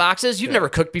check some boxes. You've never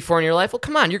cooked before in your life. Well,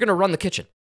 come on, you're going to run the kitchen.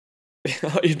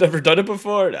 You've never done it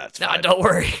before? That's fine. No, don't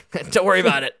worry. Don't worry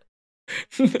about it.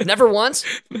 Never once?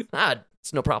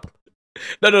 It's no problem.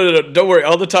 No. Don't worry.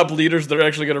 All the top leaders, they're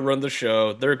actually going to run the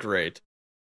show. They're great.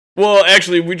 Well,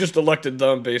 actually, we just elected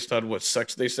them based on what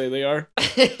sex they say they are.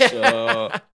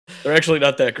 So they're actually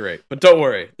not that great. But don't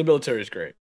worry. The military is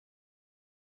great.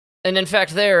 And in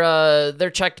fact,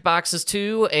 they're checked boxes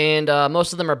too, and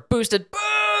most of them are boosted,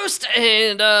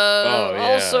 and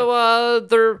also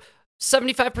they're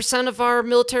 75% of our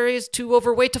military is too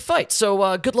overweight to fight.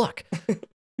 So good luck.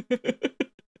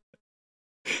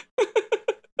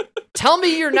 Tell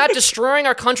me you're not destroying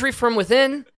our country from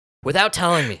within without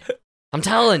telling me. I'm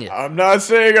telling you. I'm not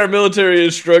saying our military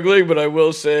is struggling, but I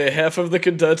will say half of the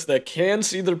cadets that can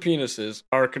see their penises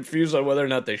are confused on whether or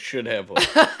not they should have one.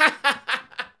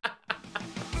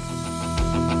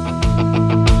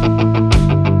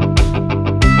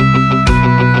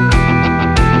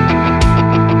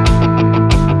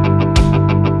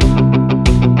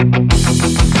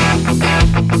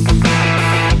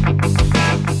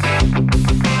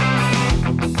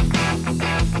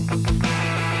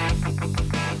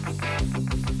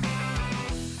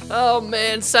 Oh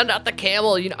man, send out the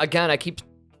camel. Again, I keep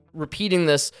repeating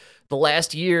this. The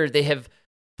last year, they have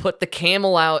put the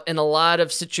camel out in a lot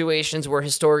of situations where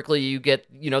historically you get,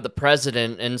 the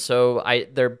president. And so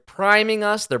they're priming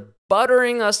us, they're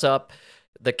buttering us up.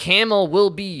 The camel will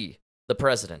be the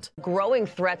president. Growing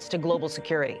threats to global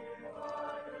security.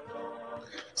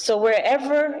 So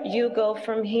wherever you go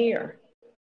from here,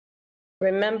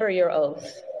 remember your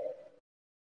oath.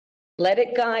 Let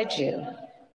it guide you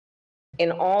in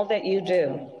all that you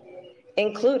do,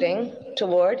 including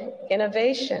toward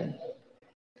innovation.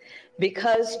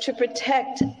 Because to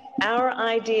protect our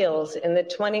ideals in the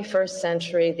 21st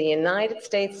century, the United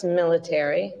States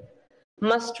military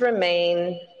must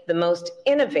remain the most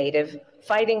innovative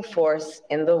fighting force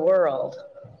in the world.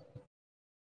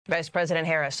 Vice President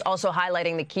Harris also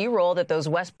highlighting the key role that those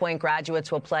West Point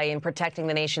graduates will play in protecting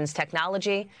the nation's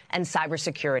technology and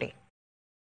cybersecurity.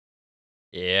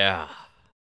 Yeah.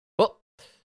 Well,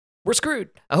 we're screwed.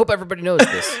 I hope everybody knows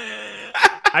this.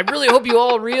 I really hope you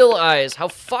all realize how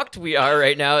fucked we are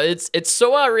right now. It's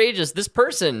so outrageous. This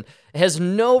person has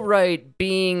no right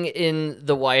being in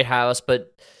the White House,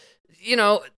 but, you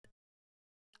know,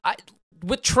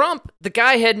 with Trump, the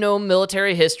guy had no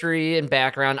military history and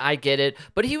background. I get it.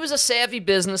 But he was a savvy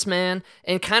businessman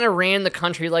and kind of ran the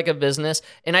country like a business.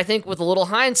 And I think with a little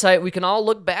hindsight, we can all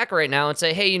look back right now and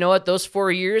say, hey, you know what? Those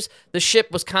 4 years, the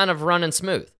ship was kind of running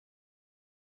smooth.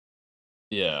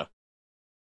 Yeah.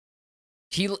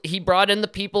 He brought in the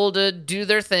people to do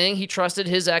their thing. He trusted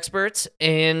his experts.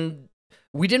 And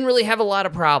we didn't really have a lot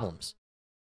of problems.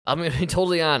 I'm going to be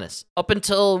totally honest. Up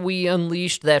until we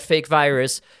unleashed that fake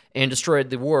virus and destroyed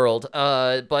the world.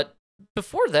 But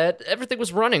before that, everything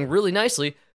was running really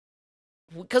nicely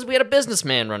because we had a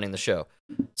businessman running the show.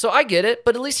 So I get it,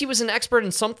 but at least he was an expert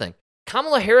in something.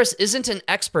 Kamala Harris isn't an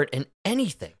expert in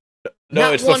anything.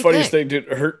 No, it's the funniest thing, dude.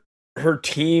 Her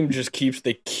team just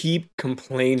keep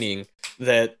complaining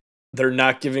that they're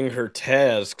not giving her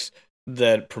tasks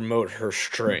that promote her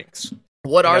strengths.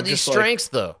 What are these strengths,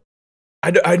 though?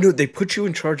 I know they put you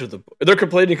in charge of they're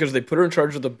complaining because they put her in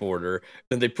charge of the border,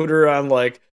 and they put her on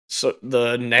the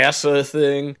NASA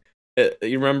thing,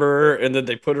 you remember? And then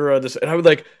they put her on this, and I was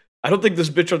like, I don't think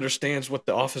this bitch understands what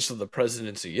the office of the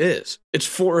presidency is. It's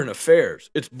foreign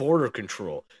affairs. It's border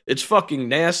control. It's fucking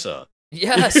NASA.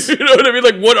 Yes. You know what I mean?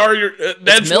 Like, what are your...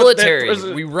 That's military. What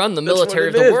that we run the military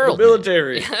of the world. The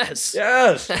military. Yes.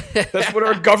 Yes. That's what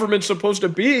our government's supposed to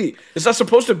be. It's not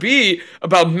supposed to be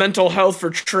about mental health for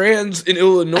trans in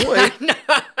Illinois.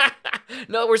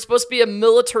 No, we're supposed to be a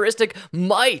militaristic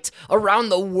might around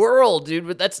the world, dude.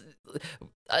 But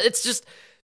it's just...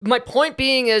 My point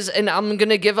being is, and I'm going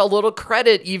to give a little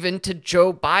credit even to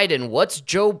Joe Biden. What's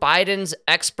Joe Biden's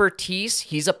expertise?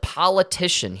 He's a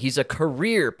politician. He's a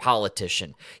career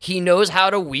politician. He knows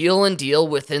how to wheel and deal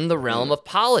within the realm of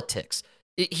politics.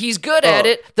 He's good at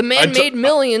it. The man made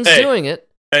millions doing it.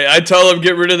 Hey, I tell him,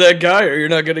 get rid of that guy or you're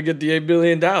not going to get the $8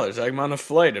 billion. I'm on a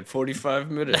flight at 45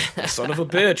 minutes. Son of a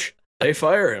bitch. They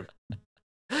fire him.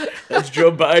 That's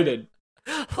Joe Biden.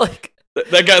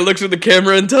 That guy looks at the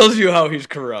camera and tells you how he's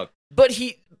corrupt. But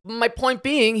my point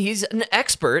being, he's an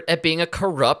expert at being a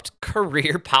corrupt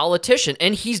career politician,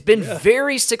 and he's been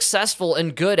very successful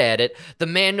and good at it. The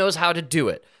man knows how to do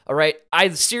it, all right? I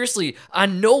seriously,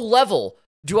 on no level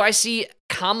do I see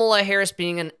Kamala Harris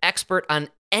being an expert on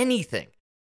anything.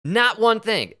 Not one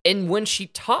thing. And when she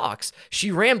talks,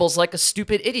 she rambles like a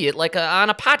stupid idiot, on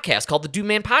a podcast called the Dude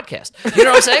Man Podcast. You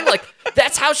know what I'm saying?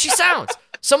 That's how she sounds.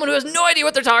 Someone who has no idea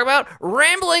what they're talking about,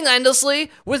 rambling endlessly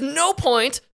with no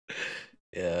point.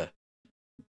 Yeah.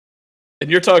 And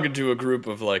you're talking to a group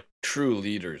of, true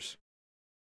leaders.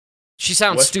 She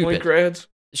sounds West stupid. Point grads?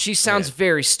 She sounds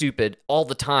very stupid all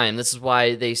the time. This is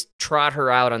why they trot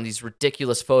her out on these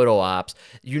ridiculous photo ops.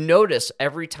 You notice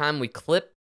every time we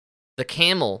clip the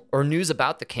camel or news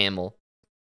about the camel,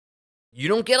 you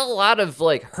don't get a lot of,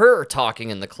 her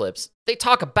talking in the clips. They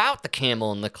talk about the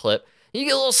camel in the clip. You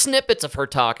get little snippets of her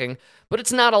talking, but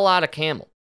it's not a lot of camel.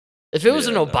 If it was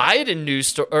an Biden news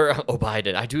story, or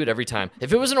Biden, I do it every time.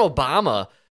 If it was an Obama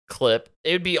clip,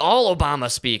 it would be all Obama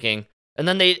speaking, and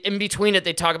then in between it,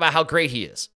 they talk about how great he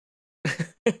is.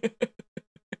 But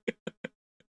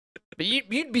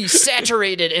you'd be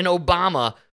saturated in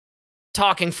Obama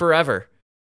talking forever,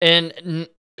 and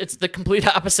it's the complete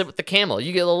opposite with the camel.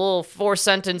 You get a little 4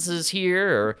 sentences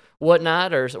here or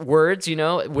whatnot, or words,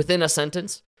 within a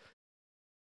sentence.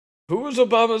 Who was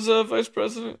Obama's vice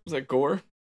president? Was that Gore?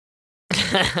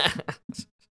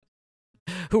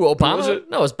 Who, Obama? Was it?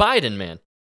 No, it was Biden, man.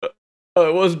 Oh,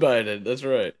 it was Biden. That's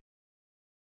right.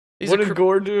 What did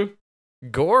Gore do?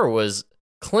 Gore was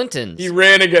Clinton's. He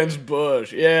ran against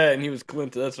Bush. Yeah, and he was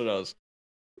Clinton. That's what I was.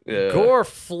 Yeah. Gore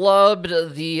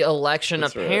flubbed the election,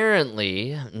 That's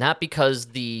apparently, not because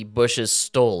the Bushes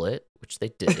stole it, which they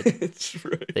did. That's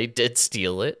right. They did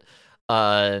steal it.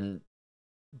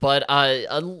 But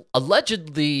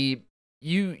allegedly,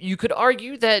 you could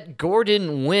argue that Gore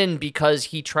didn't win because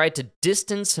he tried to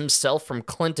distance himself from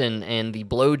Clinton and the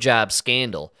blowjob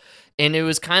scandal. And it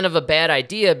was kind of a bad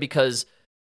idea because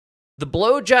the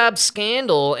blowjob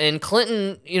scandal and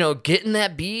Clinton, getting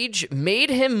that beej made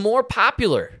him more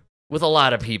popular with a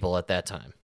lot of people at that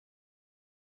time.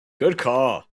 Good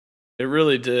call. It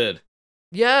really did.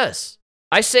 Yes.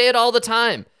 I say it all the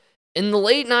time. In the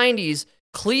late 90s,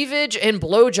 cleavage and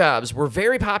blowjobs were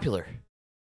very popular.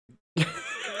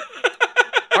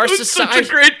 Our society, such a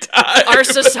great time. Our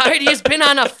society has been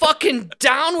on a fucking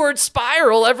downward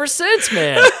spiral ever since,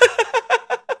 man.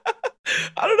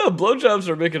 I don't know. Blowjobs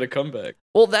are making a comeback.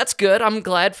 Well, that's good. I'm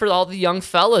glad for all the young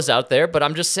fellas out there, but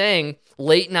I'm just saying,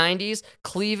 late 90s,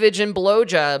 cleavage and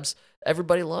blowjobs,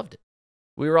 everybody loved it.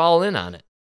 We were all in on it.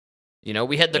 You know,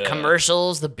 we had the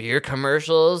commercials, the beer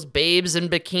commercials, babes in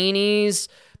bikinis,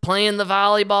 playing the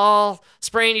volleyball,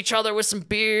 spraying each other with some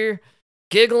beer,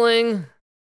 giggling.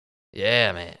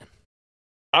 Yeah, man.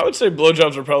 I would say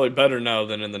blowjobs are probably better now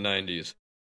than in the 90s.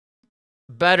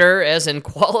 Better as in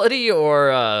quality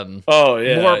or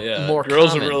more girls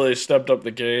common? have really stepped up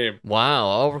the game.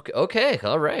 Wow. Okay.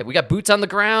 All right. We got boots on the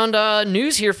ground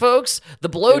news here, folks. The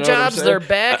blowjobs, they're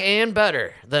back and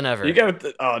better than ever. You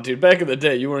got dude, back in the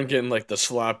day, you weren't getting like the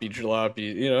sloppy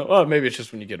jalopy, you know. Well, maybe it's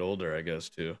just when you get older, I guess,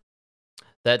 too.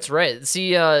 That's right.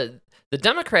 See, the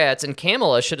Democrats and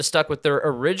Kamala should have stuck with their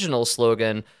original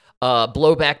slogan,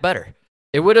 blow back better.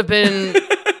 It would have been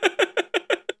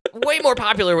way more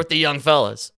popular with the young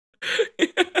fellas. You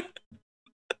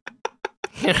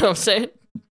know what I'm saying?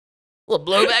 Well,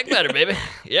 blow back better, baby.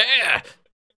 Yeah.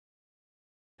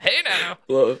 Hey now.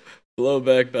 Blow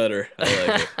back better. I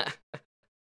like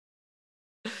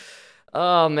it.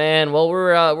 Oh man. Well,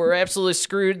 we're absolutely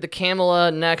screwed. The Kamala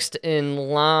next in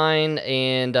line,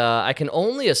 and I can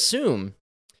only assume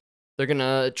they're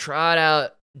gonna trot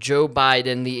out Joe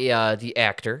Biden, the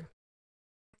actor.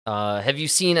 Have you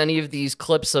seen any of these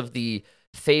clips of the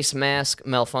face mask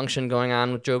malfunction going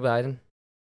on with Joe Biden?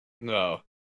 No.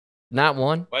 Not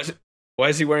one? Why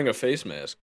is he wearing a face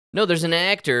mask? No, there's an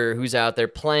actor who's out there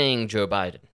playing Joe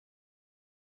Biden.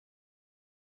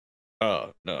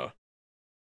 Oh, no.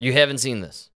 You haven't seen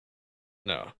this?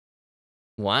 No.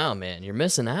 Wow, man, you're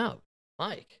missing out.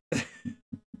 Mike.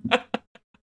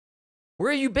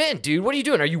 Where have you been, dude? What are you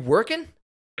doing? Are you working?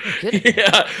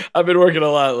 Yeah, I've been working a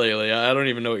lot lately. I don't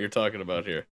even know what you're talking about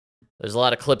here. There's a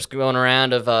lot of clips going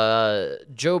around of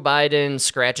Joe Biden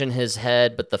scratching his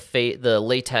head, but the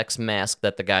latex mask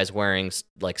that the guy's wearing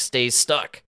like stays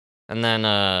stuck, and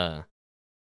then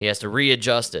he has to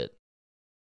readjust it.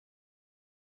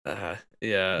 Yeah,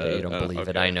 you don't believe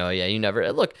it. I know. Yeah, you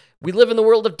never look. We live in the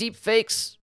world of deep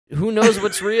fakes. Who knows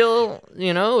what's real?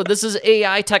 You know, this is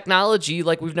AI technology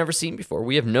like we've never seen before.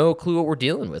 We have no clue what we're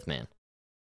dealing with, man.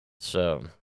 So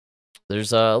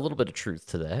there's a little bit of truth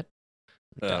to that.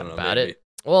 About it.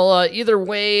 Well, either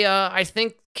way, I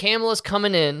think Kamala's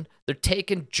coming in. They're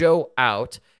taking Joe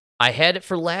out. I had it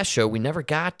for last show. We never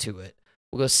got to it.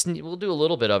 We'll do a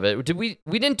little bit of it. We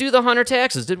didn't do the Hunter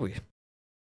taxes, did we?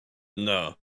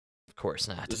 No. Of course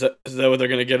not. Is that what they're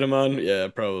going to get him on? Yeah,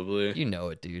 probably. You know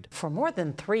it, dude. For more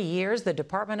than 3 years, the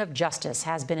Department of Justice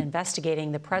has been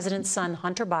investigating the president's son,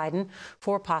 Hunter Biden,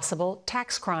 for possible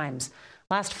tax crimes.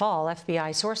 Last fall,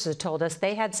 FBI sources told us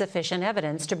they had sufficient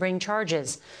evidence to bring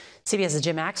charges. CBS's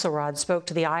Jim Axelrod spoke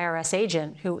to the IRS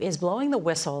agent who is blowing the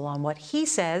whistle on what he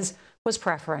says was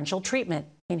preferential treatment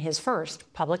in his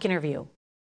first public interview.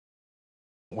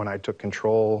 When I took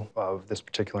control of this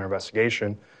particular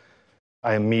investigation,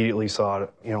 I immediately saw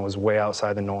it, was way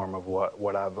outside the norm of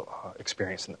what I've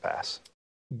experienced in the past.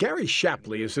 Gary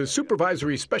Shapley is a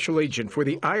supervisory special agent for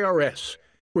the IRS,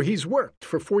 where he's worked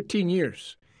for 14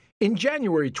 years. In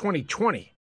January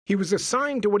 2020, he was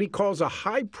assigned to what he calls a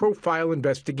high-profile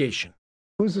investigation.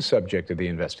 Who's the subject of the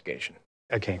investigation?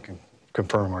 I can't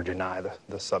confirm or deny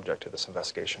the subject of this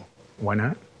investigation. Why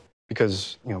not?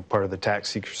 Because, part of the tax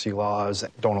secrecy laws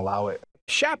don't allow it.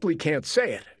 Shapley can't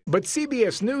say it, but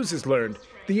CBS News has learned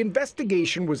the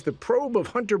investigation was the probe of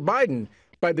Hunter Biden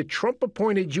by the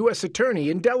Trump-appointed U.S.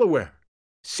 attorney in Delaware.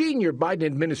 Senior Biden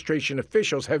administration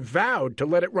officials have vowed to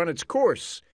let it run its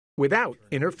course without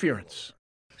interference.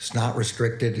 It's not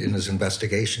restricted in his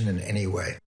investigation in any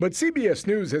way. But CBS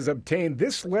News has obtained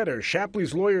this letter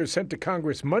Shapley's lawyers sent to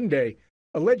Congress Monday,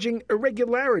 alleging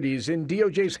irregularities in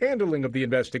DOJ's handling of the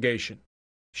investigation.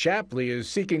 Shapley is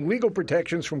seeking legal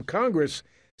protections from Congress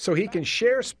so he can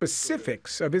share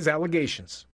specifics of his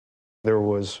allegations. There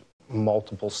was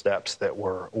multiple steps that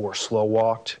were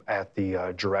slow-walked at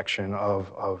the direction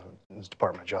of the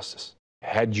Department of Justice.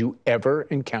 Had you ever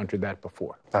encountered that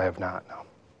before? I have not, no.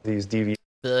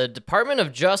 The Department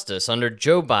of Justice under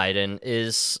Joe Biden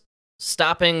is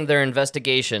stopping their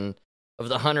investigation of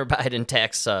the Hunter Biden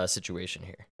tax situation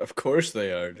here. Of course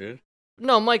they are, dude.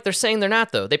 No, Mike, they're saying they're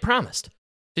not, though. They promised.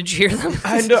 Did you hear them?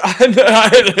 I know.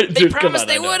 They promised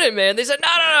they wouldn't, man. They said,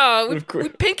 no. We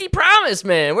pinky promise,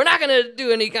 man. We're not going to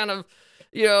do any kind of,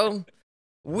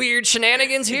 weird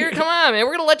shenanigans here. Come on, man.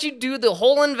 We're going to let you do the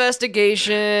whole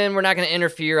investigation. We're not going to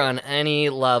interfere on any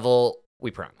level.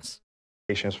 We promise.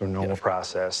 For normal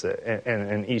process,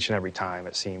 and each and every time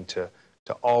it seemed to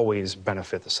always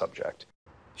benefit the subject.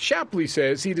 Shapley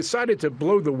says he decided to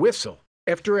blow the whistle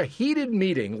after a heated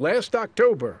meeting last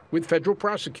October with federal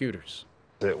prosecutors.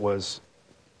 It was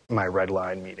my red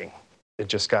line meeting. It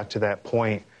just got to that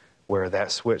point where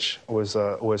that switch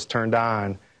was turned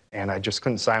on, and I just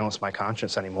couldn't silence my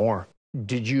conscience anymore.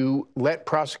 Did you let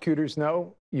prosecutors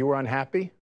know you were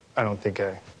unhappy? I don't think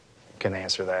I can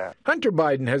answer that. Hunter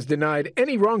Biden has denied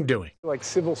any wrongdoing. Like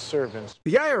civil servants.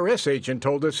 The IRS agent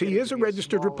told us he is a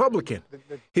registered Republican.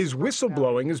 His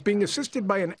whistleblowing is being assisted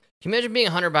by an... Can you imagine being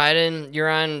Hunter Biden? You're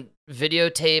on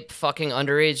videotape fucking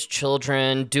underage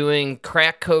children, doing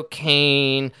crack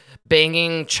cocaine,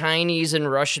 banging Chinese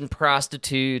and Russian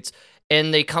prostitutes,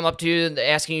 and they come up to you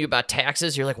asking you about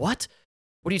taxes. You're like, what?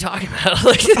 What are you talking about?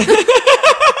 Like,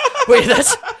 wait,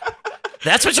 that's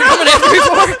what you're coming after me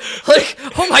for? Like,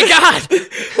 oh my God.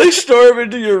 They storm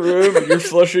into your room and you're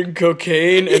flushing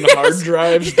cocaine and hard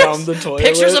drives down the toilet.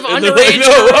 Pictures of underage like,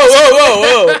 no,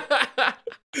 whoa.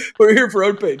 We're here for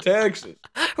unpaid taxes.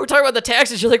 We're talking about the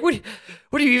taxes. You're like, what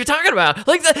are you even talking about?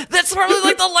 Like, that's probably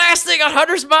like the last thing on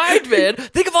Hunter's mind, man.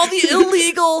 Think of all the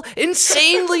illegal,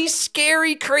 insanely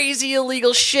scary, crazy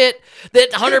illegal shit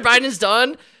that Hunter Biden's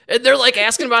done. And they're like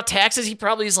asking about taxes. He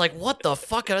probably is like, what the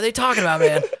fuck are they talking about,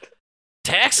 man?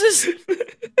 Taxes?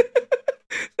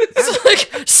 It's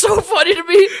like so funny to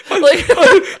me. Like,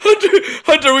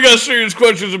 Hunter, we got serious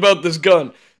questions about this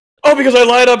gun. Oh, because I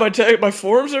lied on my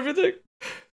forms and everything?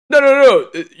 No.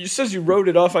 It says you wrote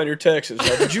it off on your taxes.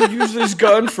 Now, did you use this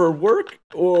gun for work,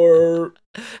 or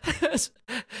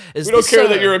we don't care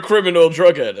that you're a criminal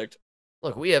drug addict?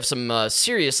 Look, we have some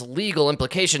serious legal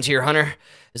implications here, Hunter.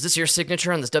 Is this your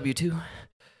signature on this W-2?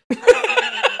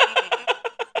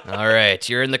 All right,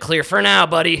 you're in the clear for now,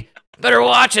 buddy. Better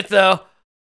watch it, though.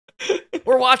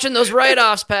 We're watching those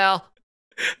write-offs, pal.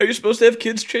 Are you supposed to have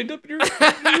kids chained up in your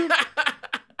room?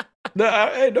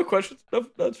 No questions. No,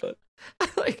 that's fine.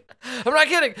 Like, I'm not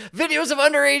kidding. Videos of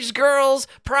underage girls,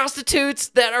 prostitutes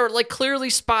that are like clearly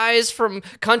spies from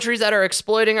countries that are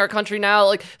exploiting our country now.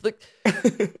 Like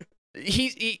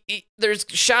he there's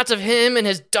shots of him and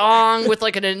his dong with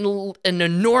like an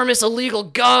enormous illegal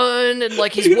gun, and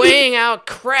like he's weighing out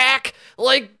crack.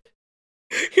 Like,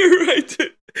 you're right,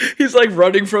 dude. He's like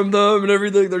running from them and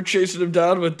everything. They're chasing him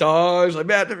down with dogs. Like,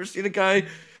 man, I've never seen a guy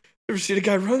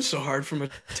run so hard from a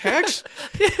tax.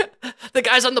 The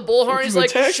guy's on the bullhorn. He's like,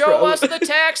 show us the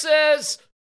taxes.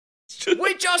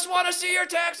 We just want to see your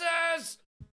taxes.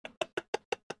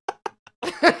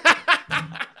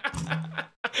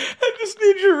 I just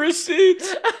need your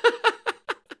receipts.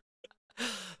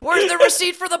 Where's the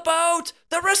receipt for the boat?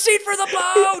 The receipt for the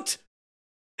boat.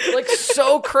 Like,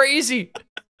 so crazy.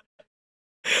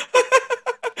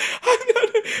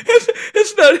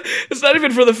 It's not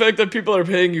even for the fact that people are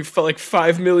paying you for like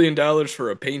 $5 million for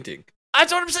a painting.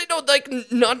 That's what I'm saying. No, like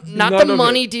not the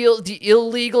money deal, the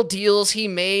illegal deals he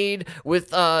made with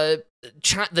the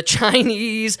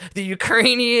Chinese, the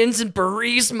Ukrainians, and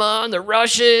Burisma, and the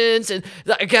Russians. And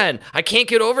again, I can't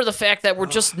get over the fact that we're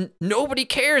just nobody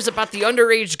cares about the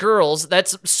underage girls.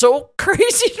 That's so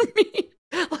crazy to me.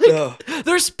 Like,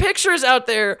 there's pictures out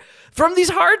there from these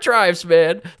hard drives,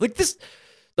 man. Like this,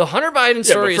 the Hunter Biden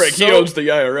story. Yeah, but Frank, he owns the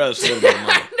IRS. A little bit of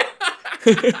money.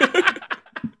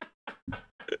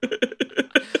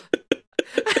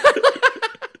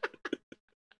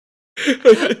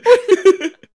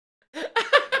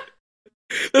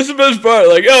 That's the best part.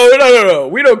 Like, oh, no.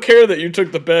 We don't care that you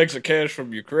took the bags of cash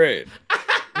from Ukraine.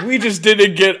 We just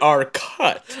didn't get our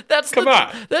cut. Come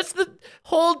on. That's the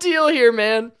whole deal here,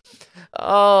 man.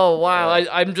 Oh, wow.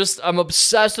 I'm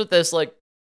obsessed with this. Like,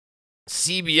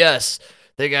 CBS,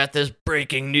 they got this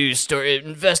breaking news story,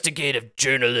 investigative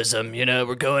journalism. You know,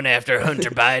 we're going after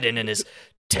Hunter Biden and his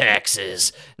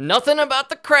taxes. Nothing about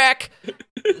the crack,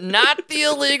 not the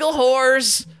illegal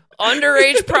whores,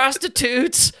 underage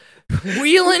prostitutes,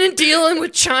 wheeling and dealing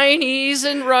with Chinese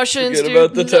and Russians. Forget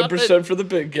about the 10% for the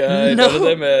big guy. None of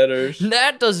that matters.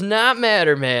 That does not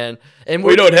matter, man. And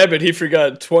we don't have it. He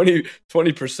forgot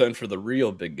 20% for the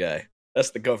real big guy.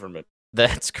 That's the government.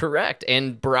 That's correct.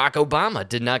 And Barack Obama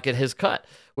did not get his cut,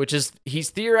 which is he's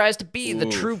theorized to be the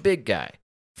true big guy,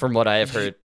 from what I have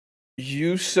heard.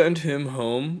 You sent him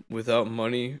home without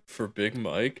money for Big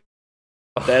Mike?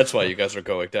 That's why you guys are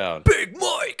going down. Big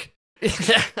Mike!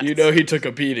 You know he took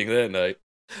a beating that night.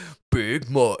 Big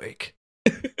Mike.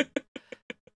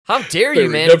 How dare you,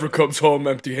 man? He never comes home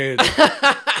empty-handed.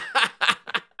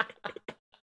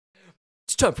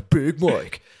 It's time for Big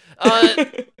Mike.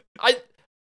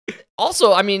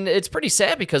 I mean, it's pretty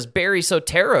sad because Barry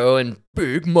Soetoro and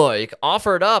Big Mike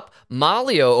offered up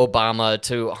Malio Obama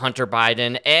to Hunter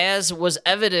Biden, as was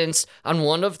evidenced on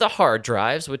one of the hard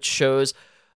drives, which shows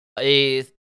a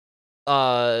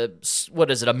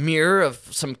what is it? A mirror of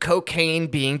some cocaine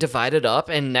being divided up,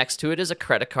 and next to it is a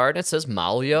credit card, and it says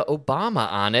Malia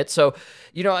Obama on it. So,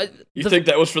 you know, you think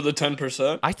that was for the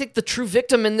 10%? I think the true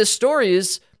victim in this story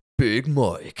is Big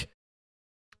Mike.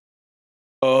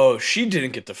 Oh, she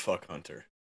didn't get to fuck Hunter.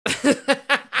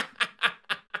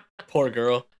 Poor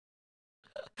girl.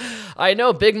 I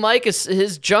know Big Mike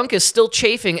his junk is still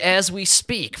chafing as we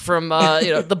speak. From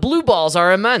the blue balls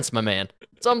are immense, my man.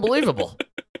 It's unbelievable.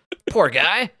 Poor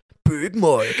guy. Big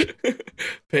Mike.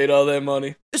 Paid all that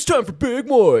money. It's time for Big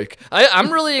Mike.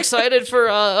 I'm really excited for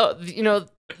the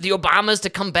Obamas to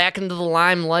come back into the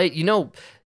limelight. You know,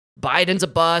 Biden's a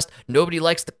bust. Nobody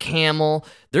likes the camel.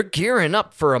 They're gearing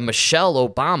up for a Michelle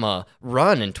Obama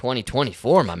run in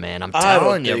 2024, my man. I'm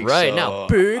telling you right now.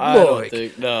 Big Mike.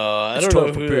 I don't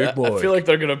know who. I feel like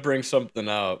they're going to bring something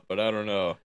out, but I don't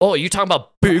know. Oh, you talking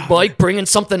about Big Mike bringing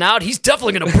something out? He's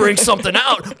definitely going to bring something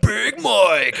out. Big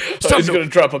Mike. He's going to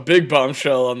drop a big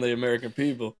bombshell on the American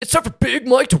people. It's time for Big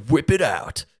Mike to whip it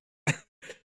out.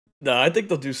 No, I think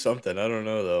they'll do something. I don't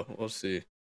know, though. We'll see.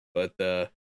 But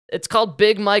it's called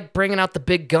Big Mike bringing out the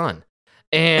big gun.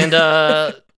 And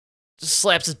just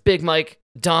slaps his Big Mike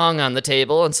dong on the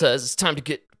table and says, it's time to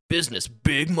get business.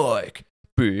 Big Mike.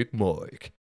 Big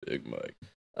Mike. Big Mike.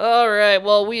 All right,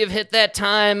 well, we have hit that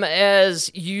time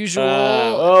as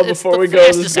usual. Before we go,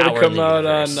 this is going to come out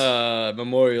on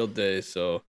Memorial Day,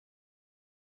 so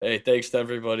hey, thanks to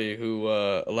everybody who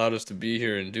allowed us to be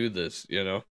here and do this, you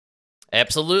know?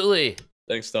 Absolutely.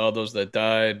 Thanks to all those that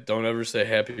died. Don't ever say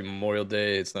Happy Memorial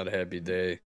Day. It's not a happy day.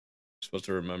 You're supposed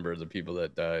to remember the people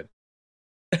that died.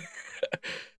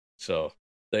 So,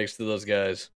 thanks to those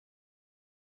guys.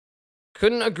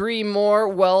 Couldn't agree more.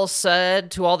 Well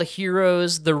said to all the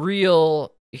heroes, the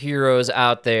real heroes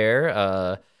out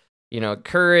there.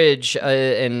 Courage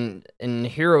and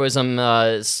heroism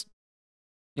is,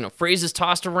 phrases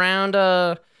tossed around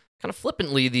kind of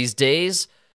flippantly these days.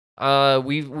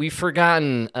 We've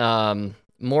forgotten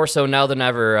more so now than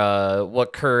ever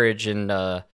what courage and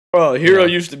a hero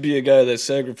used to be a guy that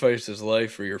sacrificed his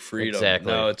life for your freedom.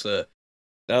 Exactly.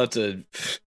 Now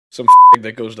it's some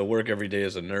that goes to work every day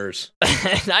as a nurse.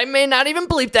 I may not even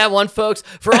bleep that one, folks,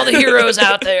 for all the heroes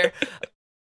out there.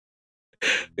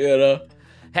 I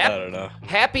don't know.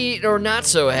 Happy or not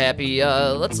so happy,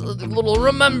 let's a little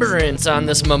remembrance on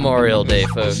this Memorial Day,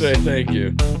 folks. Say thank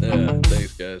you. Yeah,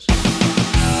 thanks, guys.